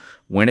comfortable,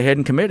 went ahead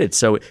and committed.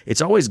 So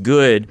it's always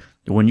good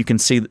when you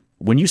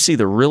see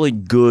the really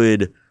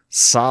good,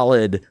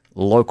 solid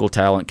local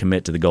talent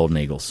commit to the Golden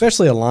Eagles.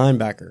 Especially a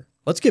linebacker.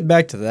 Let's get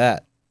back to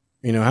that.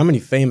 How many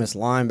famous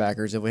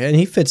linebackers have we had? And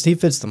he fits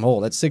the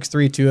mold. That's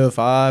 6'3",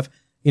 205.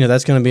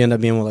 That's going to end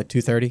up being like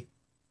 230,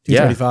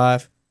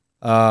 235.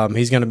 Yeah.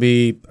 He's going to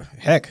be,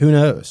 heck, who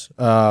knows?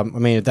 At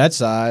that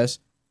size,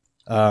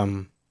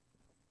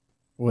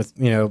 with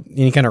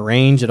any kind of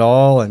range at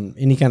all and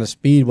any kind of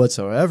speed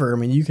whatsoever.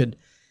 You could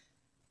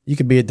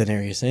be a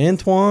Denarius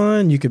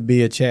Antoine, you could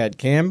be a Chad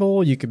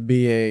Campbell, you could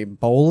be a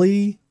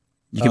Boley.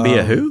 You could be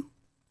a who?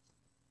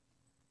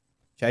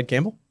 Chad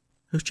Campbell?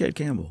 Who's Chad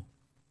Campbell?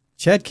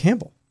 Chad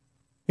Campbell.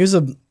 He was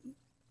a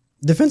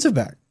defensive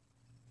back.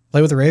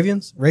 Play with the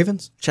Ravens?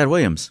 Chad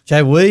Williams.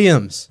 Chad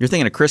Williams. You're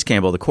thinking of Chris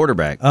Campbell, the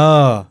quarterback.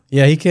 Oh,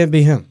 yeah, he can't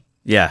be him.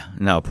 Yeah,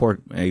 no,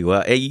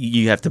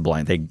 you have to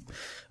blame. They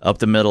up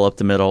the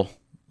middle.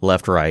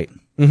 Left, right.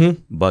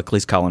 Mm-hmm.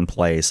 Buckley's calling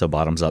plays, so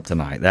bottoms up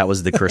tonight. That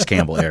was the Chris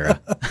Campbell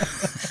era.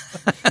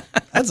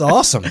 That's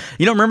awesome.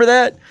 You don't remember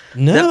that?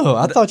 No,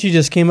 I thought you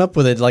just came up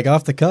with it like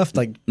off the cuff,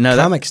 like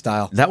comic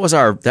style. That was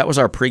our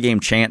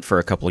pregame chant for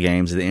a couple of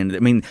games at the end.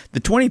 The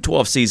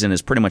 2012 season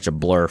is pretty much a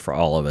blur for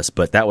all of us,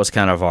 but that was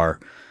kind of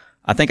our.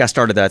 I think I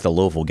started that at the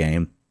Louisville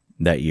game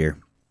that year.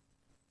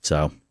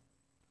 So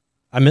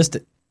I missed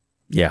it.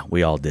 Yeah,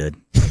 we all did.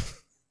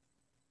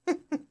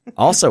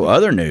 Also,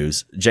 other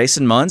news,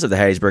 Jason Munz of the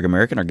Hattiesburg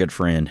American, our good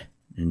friend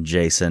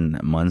Jason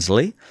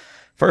Munsley,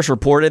 first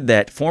reported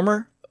that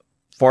former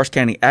Forest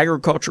County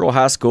Agricultural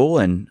High School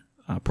and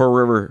Pearl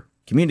River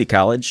Community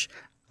College,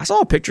 I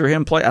saw a picture of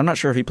him play. I'm not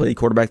sure if he played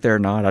quarterback there or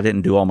not. I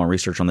didn't do all my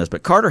research on this,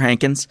 but Carter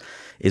Hankins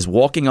is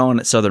walking on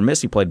at Southern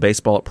Miss. He played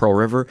baseball at Pearl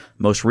River,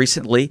 most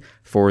recently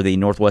for the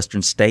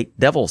Northwestern State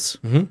Devils.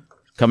 Mm-hmm.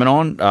 Coming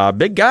on,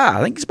 big guy.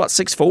 I think he's about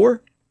 6'4".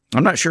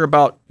 I'm not sure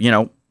about,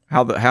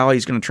 how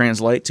he's going to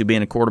translate to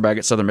being a quarterback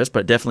at Southern Miss,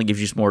 but it definitely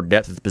gives you some more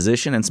depth at the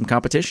position and some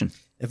competition.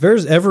 If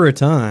there's ever a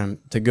time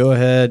to go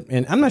ahead,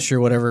 and I'm not sure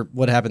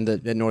what happened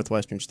at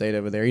Northwestern State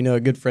over there. A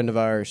good friend of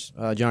ours,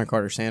 John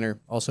Carter Sander,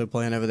 also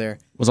playing over there.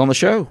 Was on the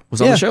show. On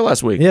the show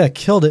last week. Yeah,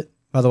 killed it.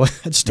 By the way,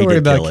 that story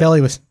about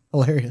Kelly was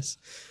hilarious.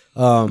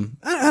 I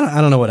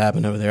don't know what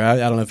happened over there. I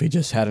don't know if he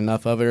just had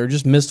enough of it or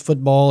just missed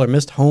football or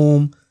missed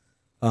home.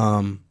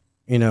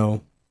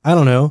 I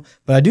don't know,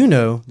 but I do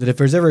know that if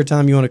there's ever a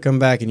time you want to come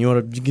back and you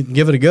want to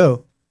give it a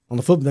go on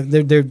the football,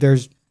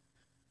 there's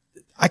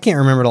I can't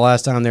remember the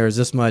last time there was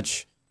this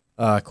much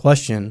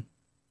question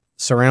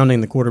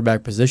surrounding the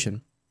quarterback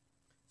position.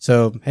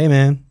 So, hey,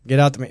 man, get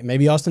out there.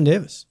 Maybe Austin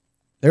Davis.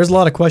 There's a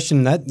lot of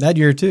question that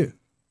year, too.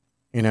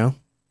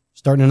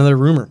 Starting another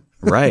rumor.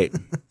 Right.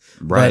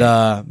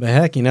 But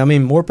heck,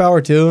 more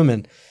power to him.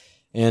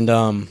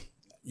 And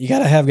you got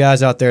to have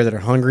guys out there that are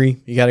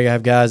hungry. You got to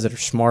have guys that are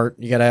smart.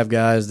 You got to have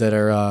guys that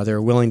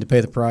are willing to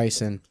pay the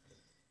price. And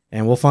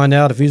we'll find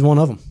out if he's one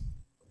of them.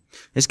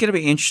 It's going to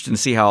be interesting to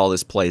see how all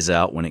this plays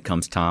out when it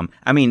comes time.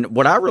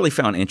 What I really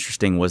found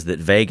interesting was that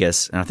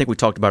Vegas, and I think we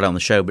talked about it on the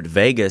show, but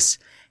Vegas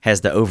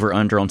has the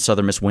over-under on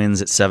Southern Miss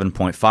wins at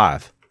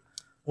 7.5.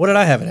 What did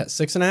I have it at,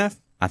 6.5?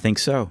 I think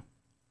so.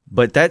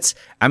 But that's,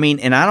 and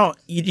I don't,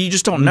 you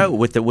just don't know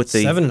with the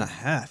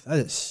 7.5. That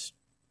is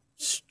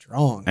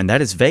strong. And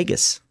that is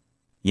Vegas,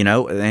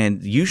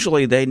 and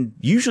usually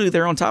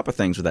they're on top of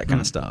things with that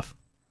kind of stuff.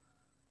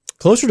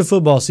 Closer to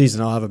football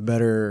season, I'll have a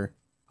better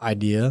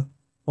idea.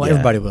 Well, yeah.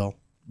 Everybody will.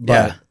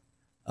 But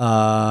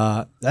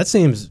that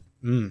seems.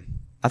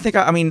 I think you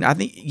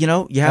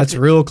have. That's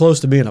real close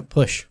to being a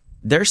push.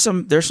 There's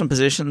some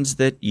positions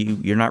that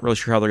you're not really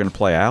sure how they're going to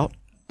play out,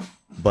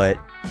 but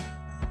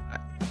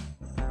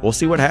we'll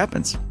see what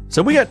happens.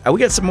 So we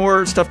got some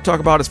more stuff to talk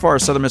about as far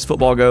as Southern Miss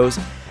football goes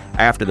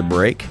after the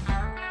break.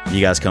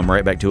 You guys come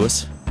right back to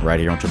us right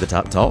here on To the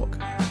Top Talk.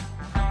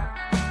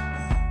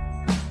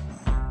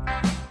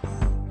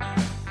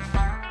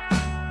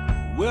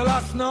 Well,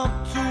 I snuck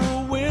to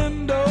a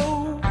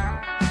window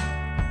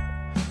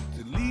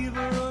to leave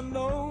her a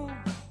note.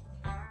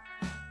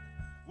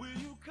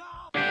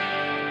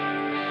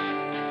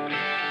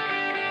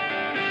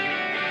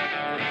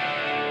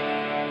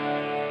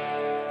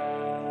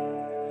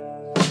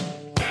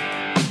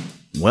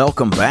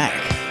 Welcome back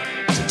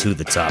to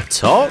the Top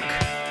Talk.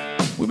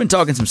 We've been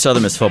talking some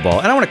Southern Miss football,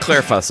 and I want to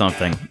clarify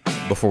something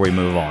before we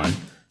move on.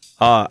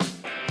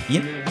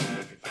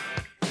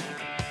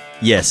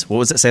 Yes, what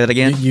was it? Say that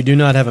again? You do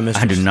not have a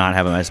mistress. I do not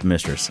have a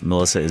mistress.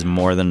 Melissa is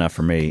more than enough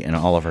for me and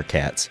all of her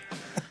cats.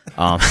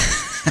 I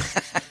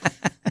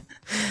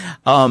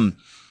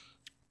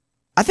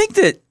think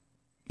that,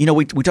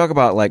 we talk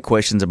about like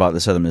questions about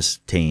the Southern Miss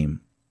team,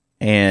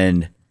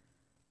 and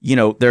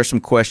there are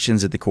some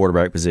questions at the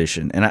quarterback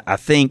position, and I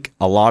think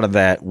a lot of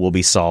that will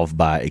be solved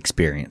by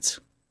experience.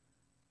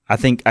 I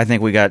think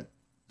we got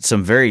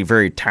some very,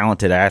 very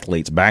talented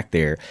athletes back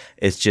there.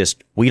 It's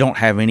just we don't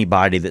have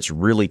anybody that's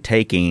really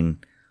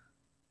taking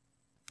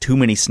too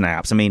many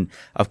snaps. I mean,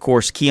 of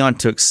course, Keon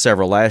took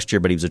several last year,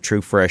 but he was a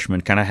true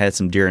freshman, kind of had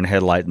some deer in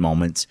headlight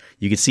moments.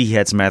 You could see he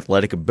had some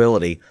athletic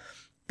ability,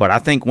 but I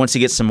think once he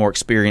gets some more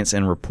experience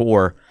and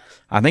rapport,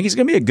 I think he's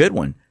going to be a good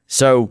one.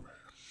 So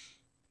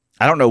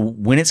I don't know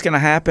when it's going to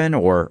happen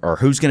or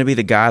who's going to be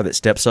the guy that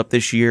steps up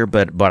this year,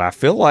 but I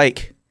feel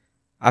like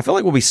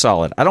we'll be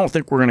solid. I don't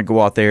think we're going to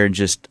go out there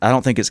and I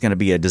don't think it's going to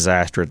be a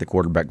disaster at the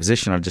quarterback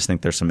position. I just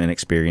think there's some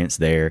inexperience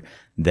there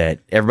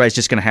that everybody's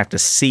just going to have to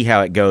see how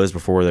it goes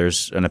before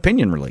there's an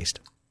opinion released.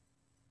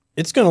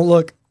 It's going to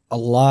look a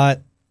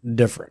lot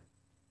different.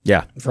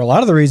 Yeah. For a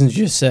lot of the reasons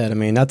you just said. I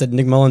mean, not that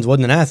Nick Mullins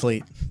wasn't an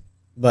athlete,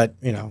 but,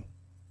 he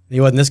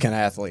wasn't this kind of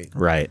athlete.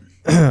 Right.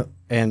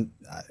 And,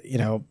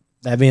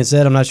 that being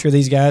said, I'm not sure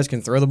these guys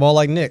can throw the ball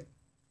like Nick.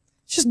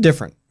 It's just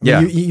different. Yeah.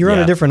 You run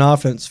a different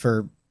offense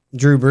for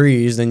Drew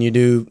Brees than you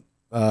do,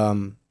 I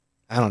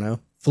don't know,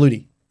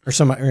 Flutie or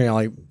somebody.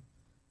 Did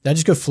I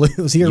just go Flutie?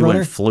 Was he a runner?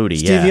 Went Flutie,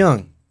 Steve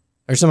Young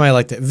or somebody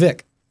like that.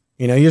 Vic.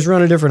 You just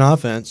run a different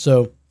offense.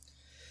 So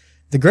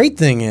the great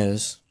thing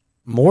is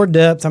more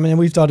depth. I mean,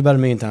 we've talked about it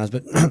a million times,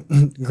 but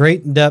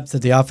great depth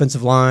at the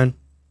offensive line,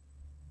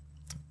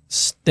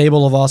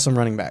 stable of awesome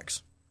running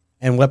backs,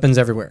 and weapons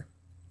everywhere.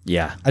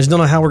 Yeah. I just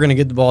don't know how we're going to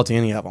get the ball to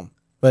any of them,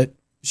 but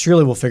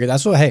surely we'll figure.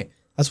 That's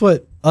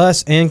what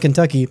us and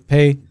Kentucky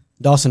pay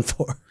Dawson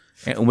for.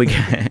 And we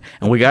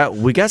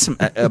got some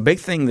a big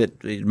thing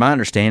that my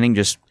understanding,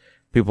 just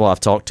people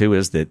I've talked to,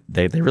 is that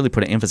they really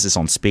put an emphasis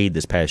on speed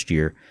this past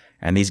year,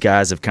 and these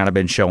guys have kind of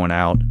been showing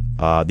out.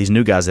 These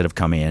new guys that have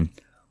come in.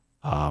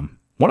 One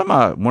of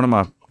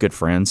my good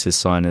friends, his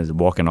son is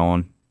walking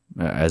on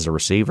as a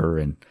receiver,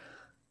 and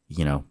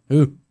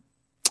Who?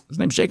 His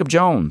name's Jacob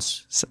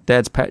Jones.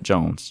 Dad's Pat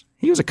Jones.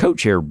 He was a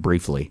coach here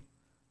briefly,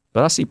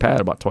 but I see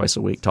Pat about twice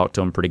a week. Talk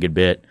to him a pretty good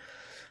bit.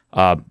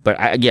 But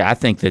I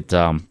think that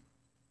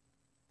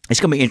it's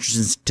going to be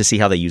interesting to see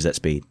how they use that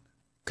speed,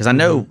 because I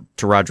know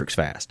Roderick's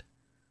fast.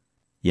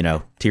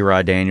 T.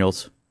 Rod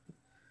Daniels.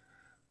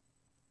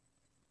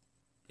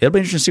 It'll be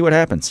interesting to see what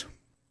happens.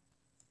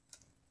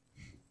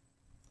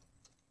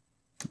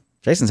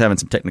 Jason's having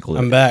some technical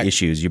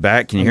issues. You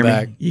back? Can you hear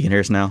me? You can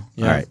hear us now?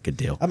 Yeah. All right, good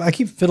deal. I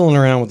keep fiddling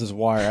around with this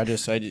wire. And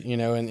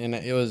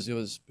it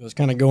was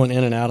kind of going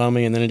in and out on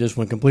me, and then it just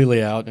went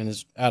completely out, and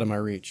it's out of my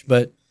reach.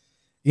 But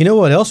you know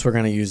what else we're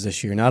going to use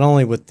this year? Not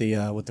only with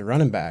the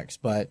running backs,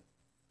 but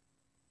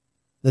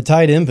the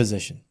tight end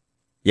position.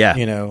 Yeah.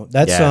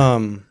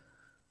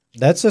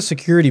 That's a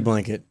security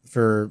blanket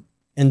for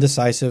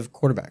indecisive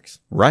quarterbacks.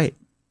 Right.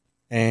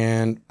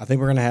 And I think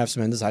we're going to have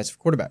some indecisive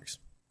quarterbacks.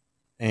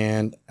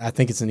 And I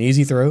think it's an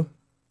easy throw,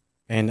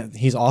 and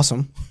he's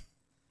awesome.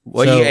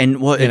 Well,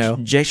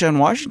 Ja'Shawn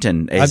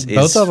Washington is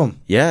both of them.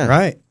 Yeah.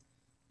 Right.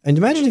 And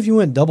imagine if you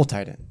went double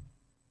tight end.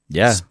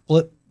 Yeah.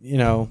 Split,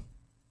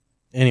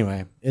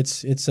 Anyway,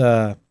 it's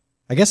I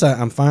guess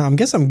I'm fine. I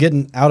guess I'm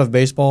getting out of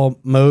baseball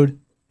mode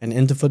and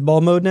into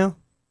football mode now.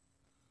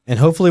 And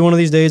hopefully one of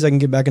these days I can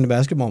get back into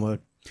basketball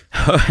mode.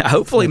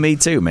 Hopefully me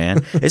too,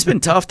 man. It's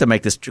been tough to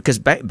make this because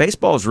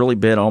baseball has really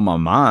been on my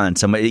mind.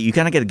 So you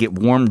kind of got to get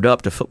warmed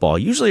up to football.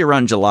 Usually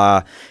around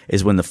July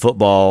is when the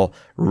football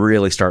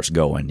really starts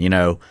going. Like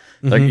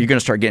you're going to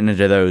start getting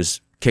into those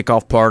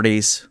kickoff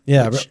parties.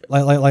 Yeah,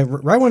 like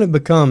right when it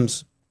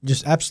becomes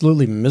just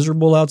absolutely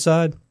miserable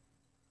outside.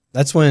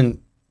 That's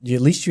when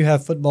at least you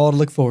have football to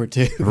look forward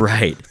to.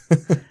 Right.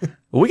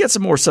 Well, we got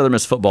some more Southern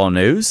Miss football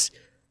news.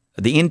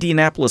 The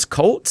Indianapolis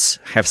Colts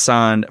have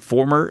signed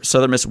former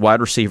Southern Miss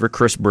wide receiver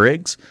Chris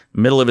Briggs.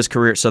 Middle of his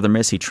career at Southern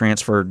Miss, he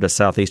transferred to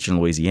southeastern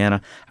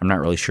Louisiana. I'm not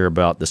really sure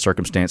about the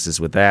circumstances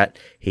with that.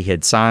 He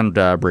had signed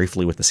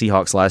briefly with the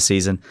Seahawks last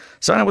season.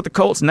 Signing with the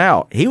Colts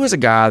now. He was a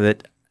guy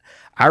that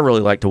I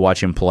really like to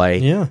watch him play.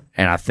 Yeah.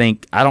 And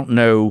I don't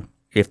know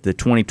if the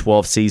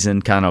 2012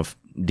 season kind of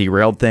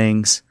derailed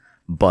things,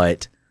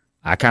 but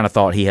I kind of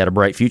thought he had a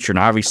bright future. And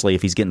obviously,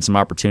 if he's getting some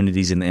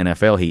opportunities in the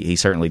NFL, he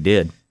certainly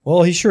did.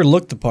 Well, he sure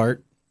looked the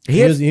part.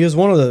 He was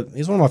one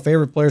of my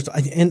favorite players.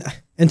 And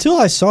until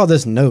I saw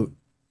this note,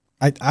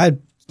 I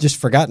just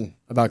forgotten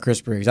about Chris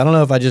Briggs. I don't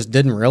know if I just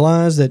didn't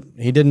realize that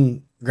he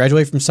didn't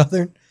graduate from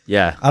Southern.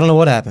 Yeah, I don't know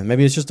what happened.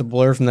 Maybe it's just a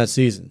blur from that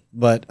season.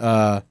 But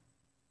I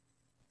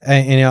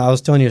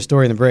was telling you a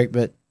story in the break.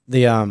 But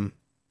the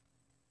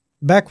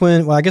back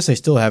when, well, I guess they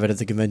still have it at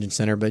the convention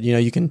center. But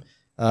you can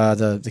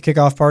the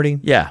kickoff party.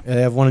 Yeah,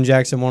 they have one in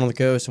Jackson, one on the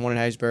coast, and one in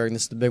Hattiesburg. And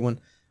this is the big one.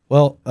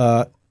 Well,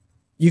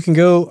 you can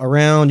go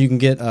around. You can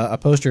get a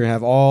poster and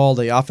have all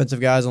the offensive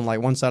guys on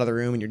like one side of the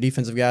room and your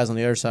defensive guys on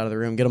the other side of the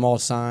room. Get them all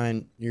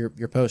sign your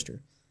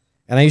poster.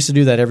 And I used to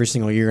do that every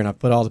single year, and I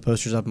put all the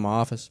posters up in my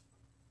office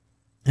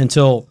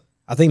until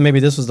I think maybe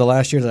this was the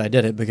last year that I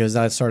did it, because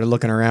I started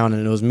looking around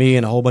and it was me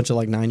and a whole bunch of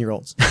like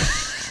 9-year-olds.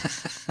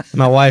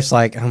 My wife's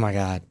like, "Oh my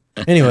God."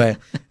 Anyway,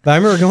 but I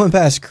remember going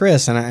past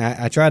Chris, and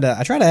I tried to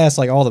ask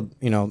like all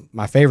the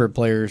my favorite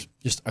players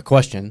just a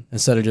question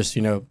instead of just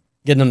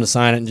getting them to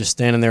sign it and just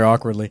standing there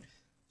awkwardly.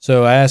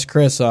 So I asked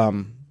Chris,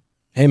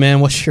 "Hey man,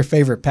 what's your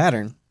favorite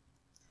pattern?"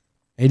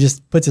 He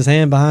just puts his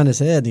hand behind his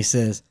head and he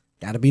says,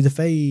 "Gotta be the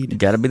fade."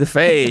 Got to be the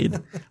fade.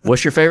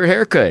 What's your favorite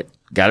haircut?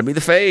 Got to be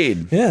the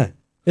fade. Yeah,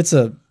 it's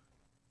an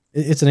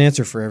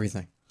answer for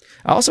everything.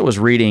 I also was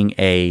reading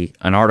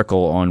an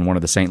article on one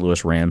of the St.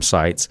 Louis Rams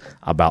sites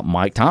about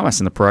Mike Thomas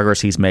and the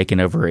progress he's making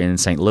over in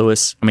St.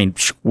 Louis. I mean,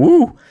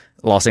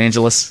 Los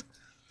Angeles.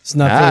 It's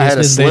not. I had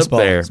a slip baseball.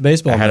 there. It's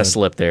baseball. I had a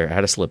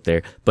mode. slip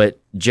there. But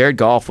Jared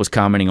Goff was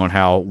commenting on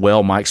how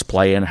well Mike's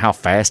playing, how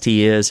fast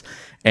he is,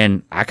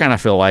 and I kind of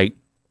feel like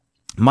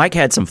Mike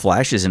had some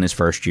flashes in his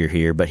first year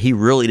here, but he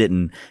really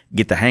didn't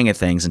get the hang of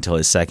things until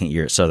his second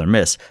year at Southern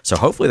Miss. So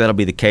hopefully that'll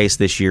be the case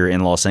this year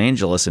in Los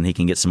Angeles, and he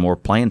can get some more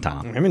playing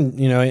time. I mean,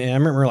 I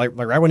remember like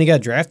right when he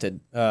got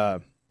drafted,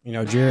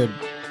 Jared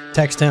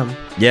texted him.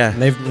 Yeah.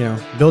 And they've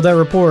build that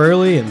rapport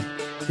early and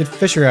get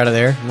Fisher out of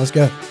there, and let's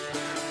go.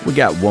 We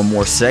got one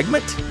more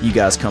segment. You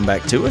guys come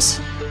back to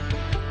us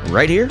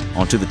right here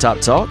on To the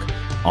Top Talk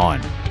on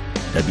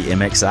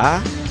WMXI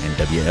and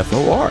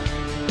WFOR.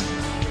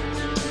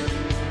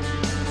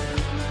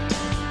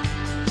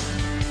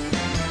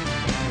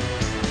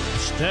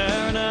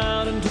 Staring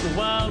out into the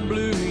wild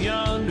blue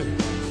yonder.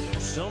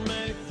 So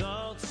many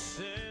thoughts to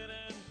sit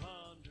and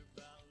ponder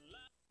about.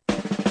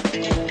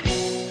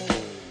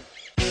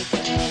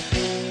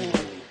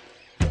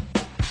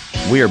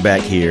 We are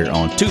back here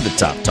on To the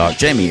Top Talk.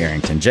 Jamie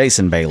Arrington,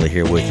 Jason Bailey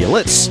here with you.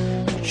 Let's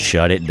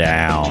shut it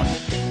down.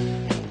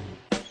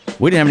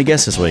 We didn't have any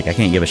guests this week. I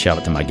can't give a shout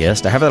out to my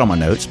guest. I have that on my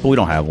notes, but we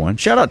don't have one.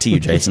 Shout out to you,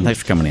 Jason. Thanks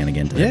for coming in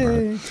again today,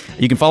 brother.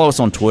 You can follow us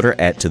on Twitter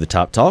at To The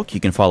Top Talk. You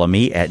can follow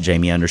me at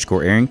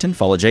Jamie_Arrington.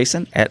 Follow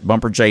Jason at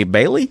Bumper J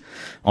Bailey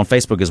on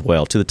Facebook as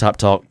well. To the Top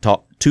Talk,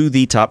 To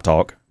the Top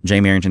Talk,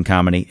 Jamie Arrington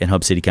Comedy and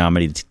Hub City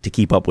Comedy to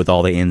keep up with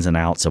all the ins and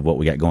outs of what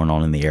we got going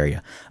on in the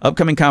area.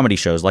 Upcoming comedy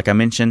shows, like I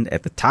mentioned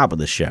at the top of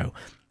the show.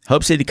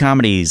 Hub City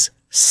Comedy's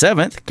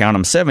 7th, count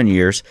them 7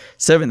 years,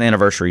 7th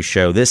anniversary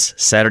show this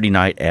Saturday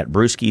night at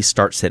Brewski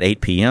starts at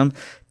 8 p.m.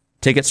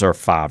 Tickets are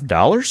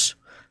 $5,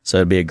 so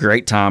it'd be a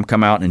great time.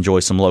 Come out and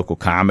enjoy some local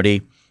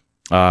comedy.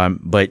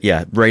 But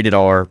yeah, rated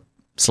R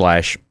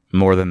 /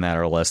 more than that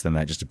or less than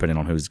that, just depending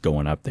on who's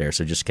going up there.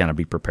 So just kind of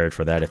be prepared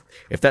for that.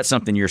 If that's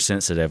something you're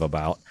sensitive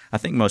about. I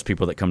think most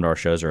people that come to our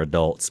shows are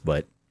adults,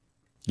 but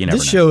you never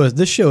know.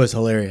 This show is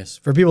hilarious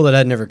for people that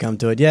had never come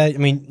to it. Yeah, I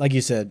mean, like you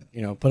said,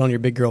 put on your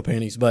big girl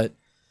panties, but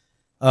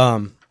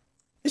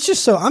it's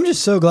just I'm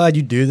just so glad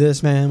you do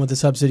this, man, with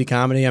this Hub City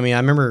Comedy. I mean, I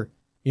remember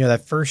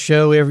that first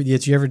show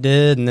that you ever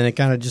did, and then it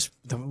kind of just,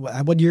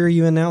 what year are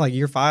you in now? Like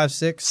year 5,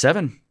 6,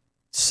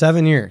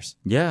 7 years.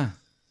 Yeah.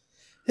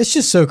 It's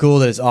just so cool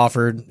that it's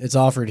offered. It's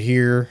offered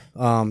here.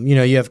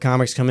 You have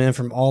comics coming in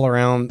from all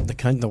around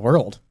the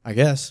world, I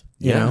guess.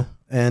 You know,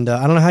 and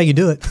I don't know how you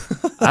do it.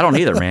 I don't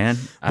either, man.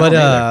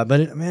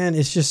 Man,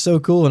 it's just so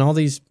cool,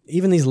 and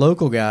even these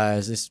local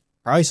guys. It's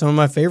probably some of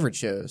my favorite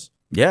shows.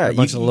 Yeah, a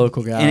bunch of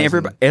local guys.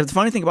 And the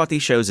funny thing about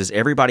these shows is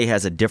everybody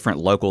has a different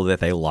local that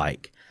they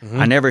like. Mm-hmm.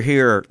 I never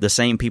hear the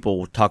same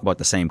people talk about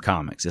the same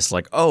comics. It's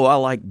like, oh, I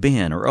like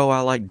Ben, or oh,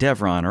 I like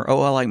Devron, or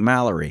oh, I like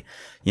Mallory.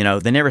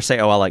 They never say,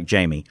 oh, I like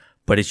Jamie.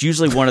 But it's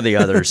usually one of the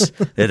others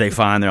that they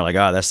find. They're like,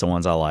 oh, that's the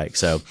ones I like.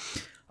 So,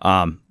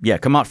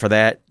 come out for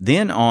that.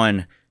 Then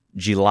on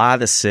July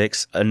the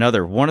 6th,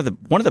 another one of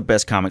the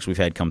best comics we've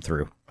had come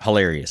through.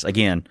 Hilarious.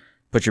 Again,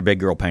 put your big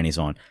girl panties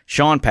on.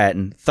 Sean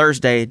Patton,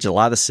 Thursday,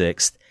 July the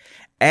 6th.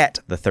 At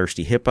the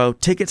Thirsty Hippo.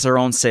 Tickets are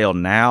on sale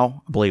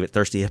now, I believe at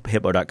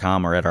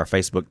thirstyhippo.com or at our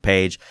Facebook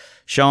page.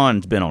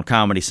 Sean's been on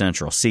Comedy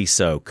Central,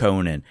 CISO,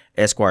 Conan,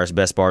 Esquire's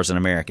Best Bars in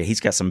America.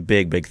 He's got some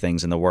big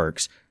things in the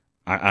works.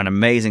 An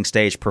amazing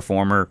stage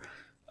performer.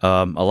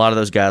 A lot of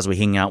those guys we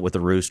hang out with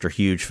the Roost are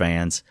huge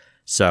fans.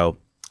 So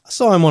I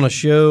saw him on a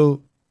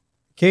show.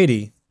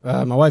 Katie,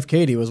 my wife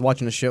Katie, was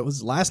watching a show.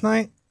 Was it last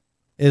night?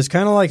 It's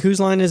kind of like Whose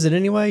Line Is It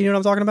Anyway? You know what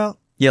I'm talking about?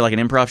 Yeah, like an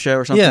improv show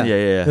or something?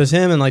 Yeah. It was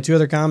him and like 2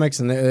 other comics,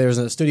 and there was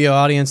a studio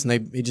audience,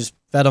 and he just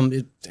fed them.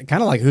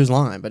 Kind of like Whose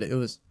Line, but it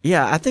was...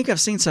 Yeah, I think I've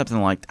seen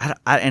something like that.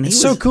 It's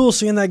so cool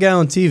seeing that guy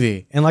on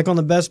TV, and like on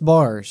the best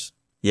bars.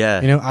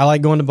 Yeah. I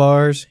like going to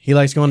bars. He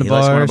likes going to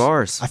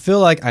bars. I feel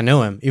like I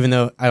know him, even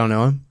though I don't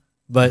know him.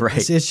 But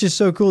right. It's just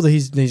so cool that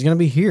he's going to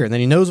be here, and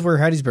then he knows where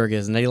Hattiesburg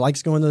is, and that he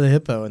likes going to the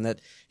Hippo, and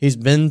that he's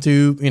been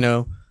to,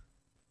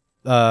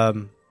 I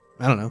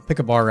don't know, pick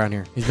a bar around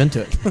here. He's been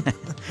to it.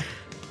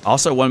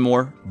 Also, one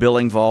more, Bill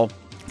Engvall,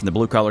 from the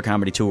Blue Collar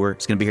Comedy Tour.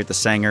 It's going to be here at the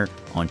Sanger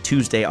on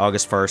Tuesday,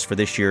 August 1st for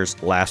this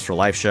year's Laughs for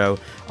Life show.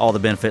 All the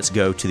benefits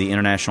go to the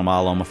International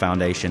Myeloma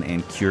Foundation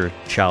and Cure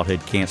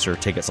Childhood Cancer.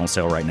 Tickets on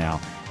sale right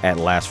now at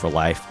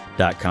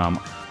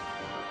laughsforlife.com.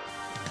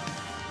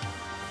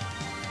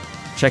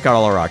 Check out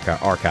all our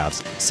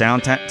archives.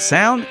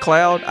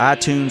 SoundCloud,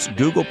 iTunes,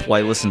 Google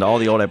Play. Listen to all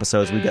the old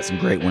episodes. We've got some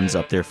great ones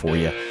up there for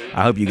you.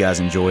 I hope you guys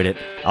enjoyed it.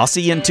 I'll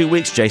see you in 2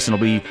 weeks. Jason will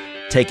be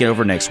taking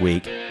over next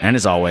week. And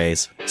as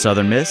always,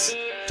 Southern Miss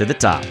to the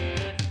top.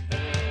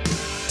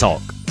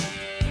 Talk.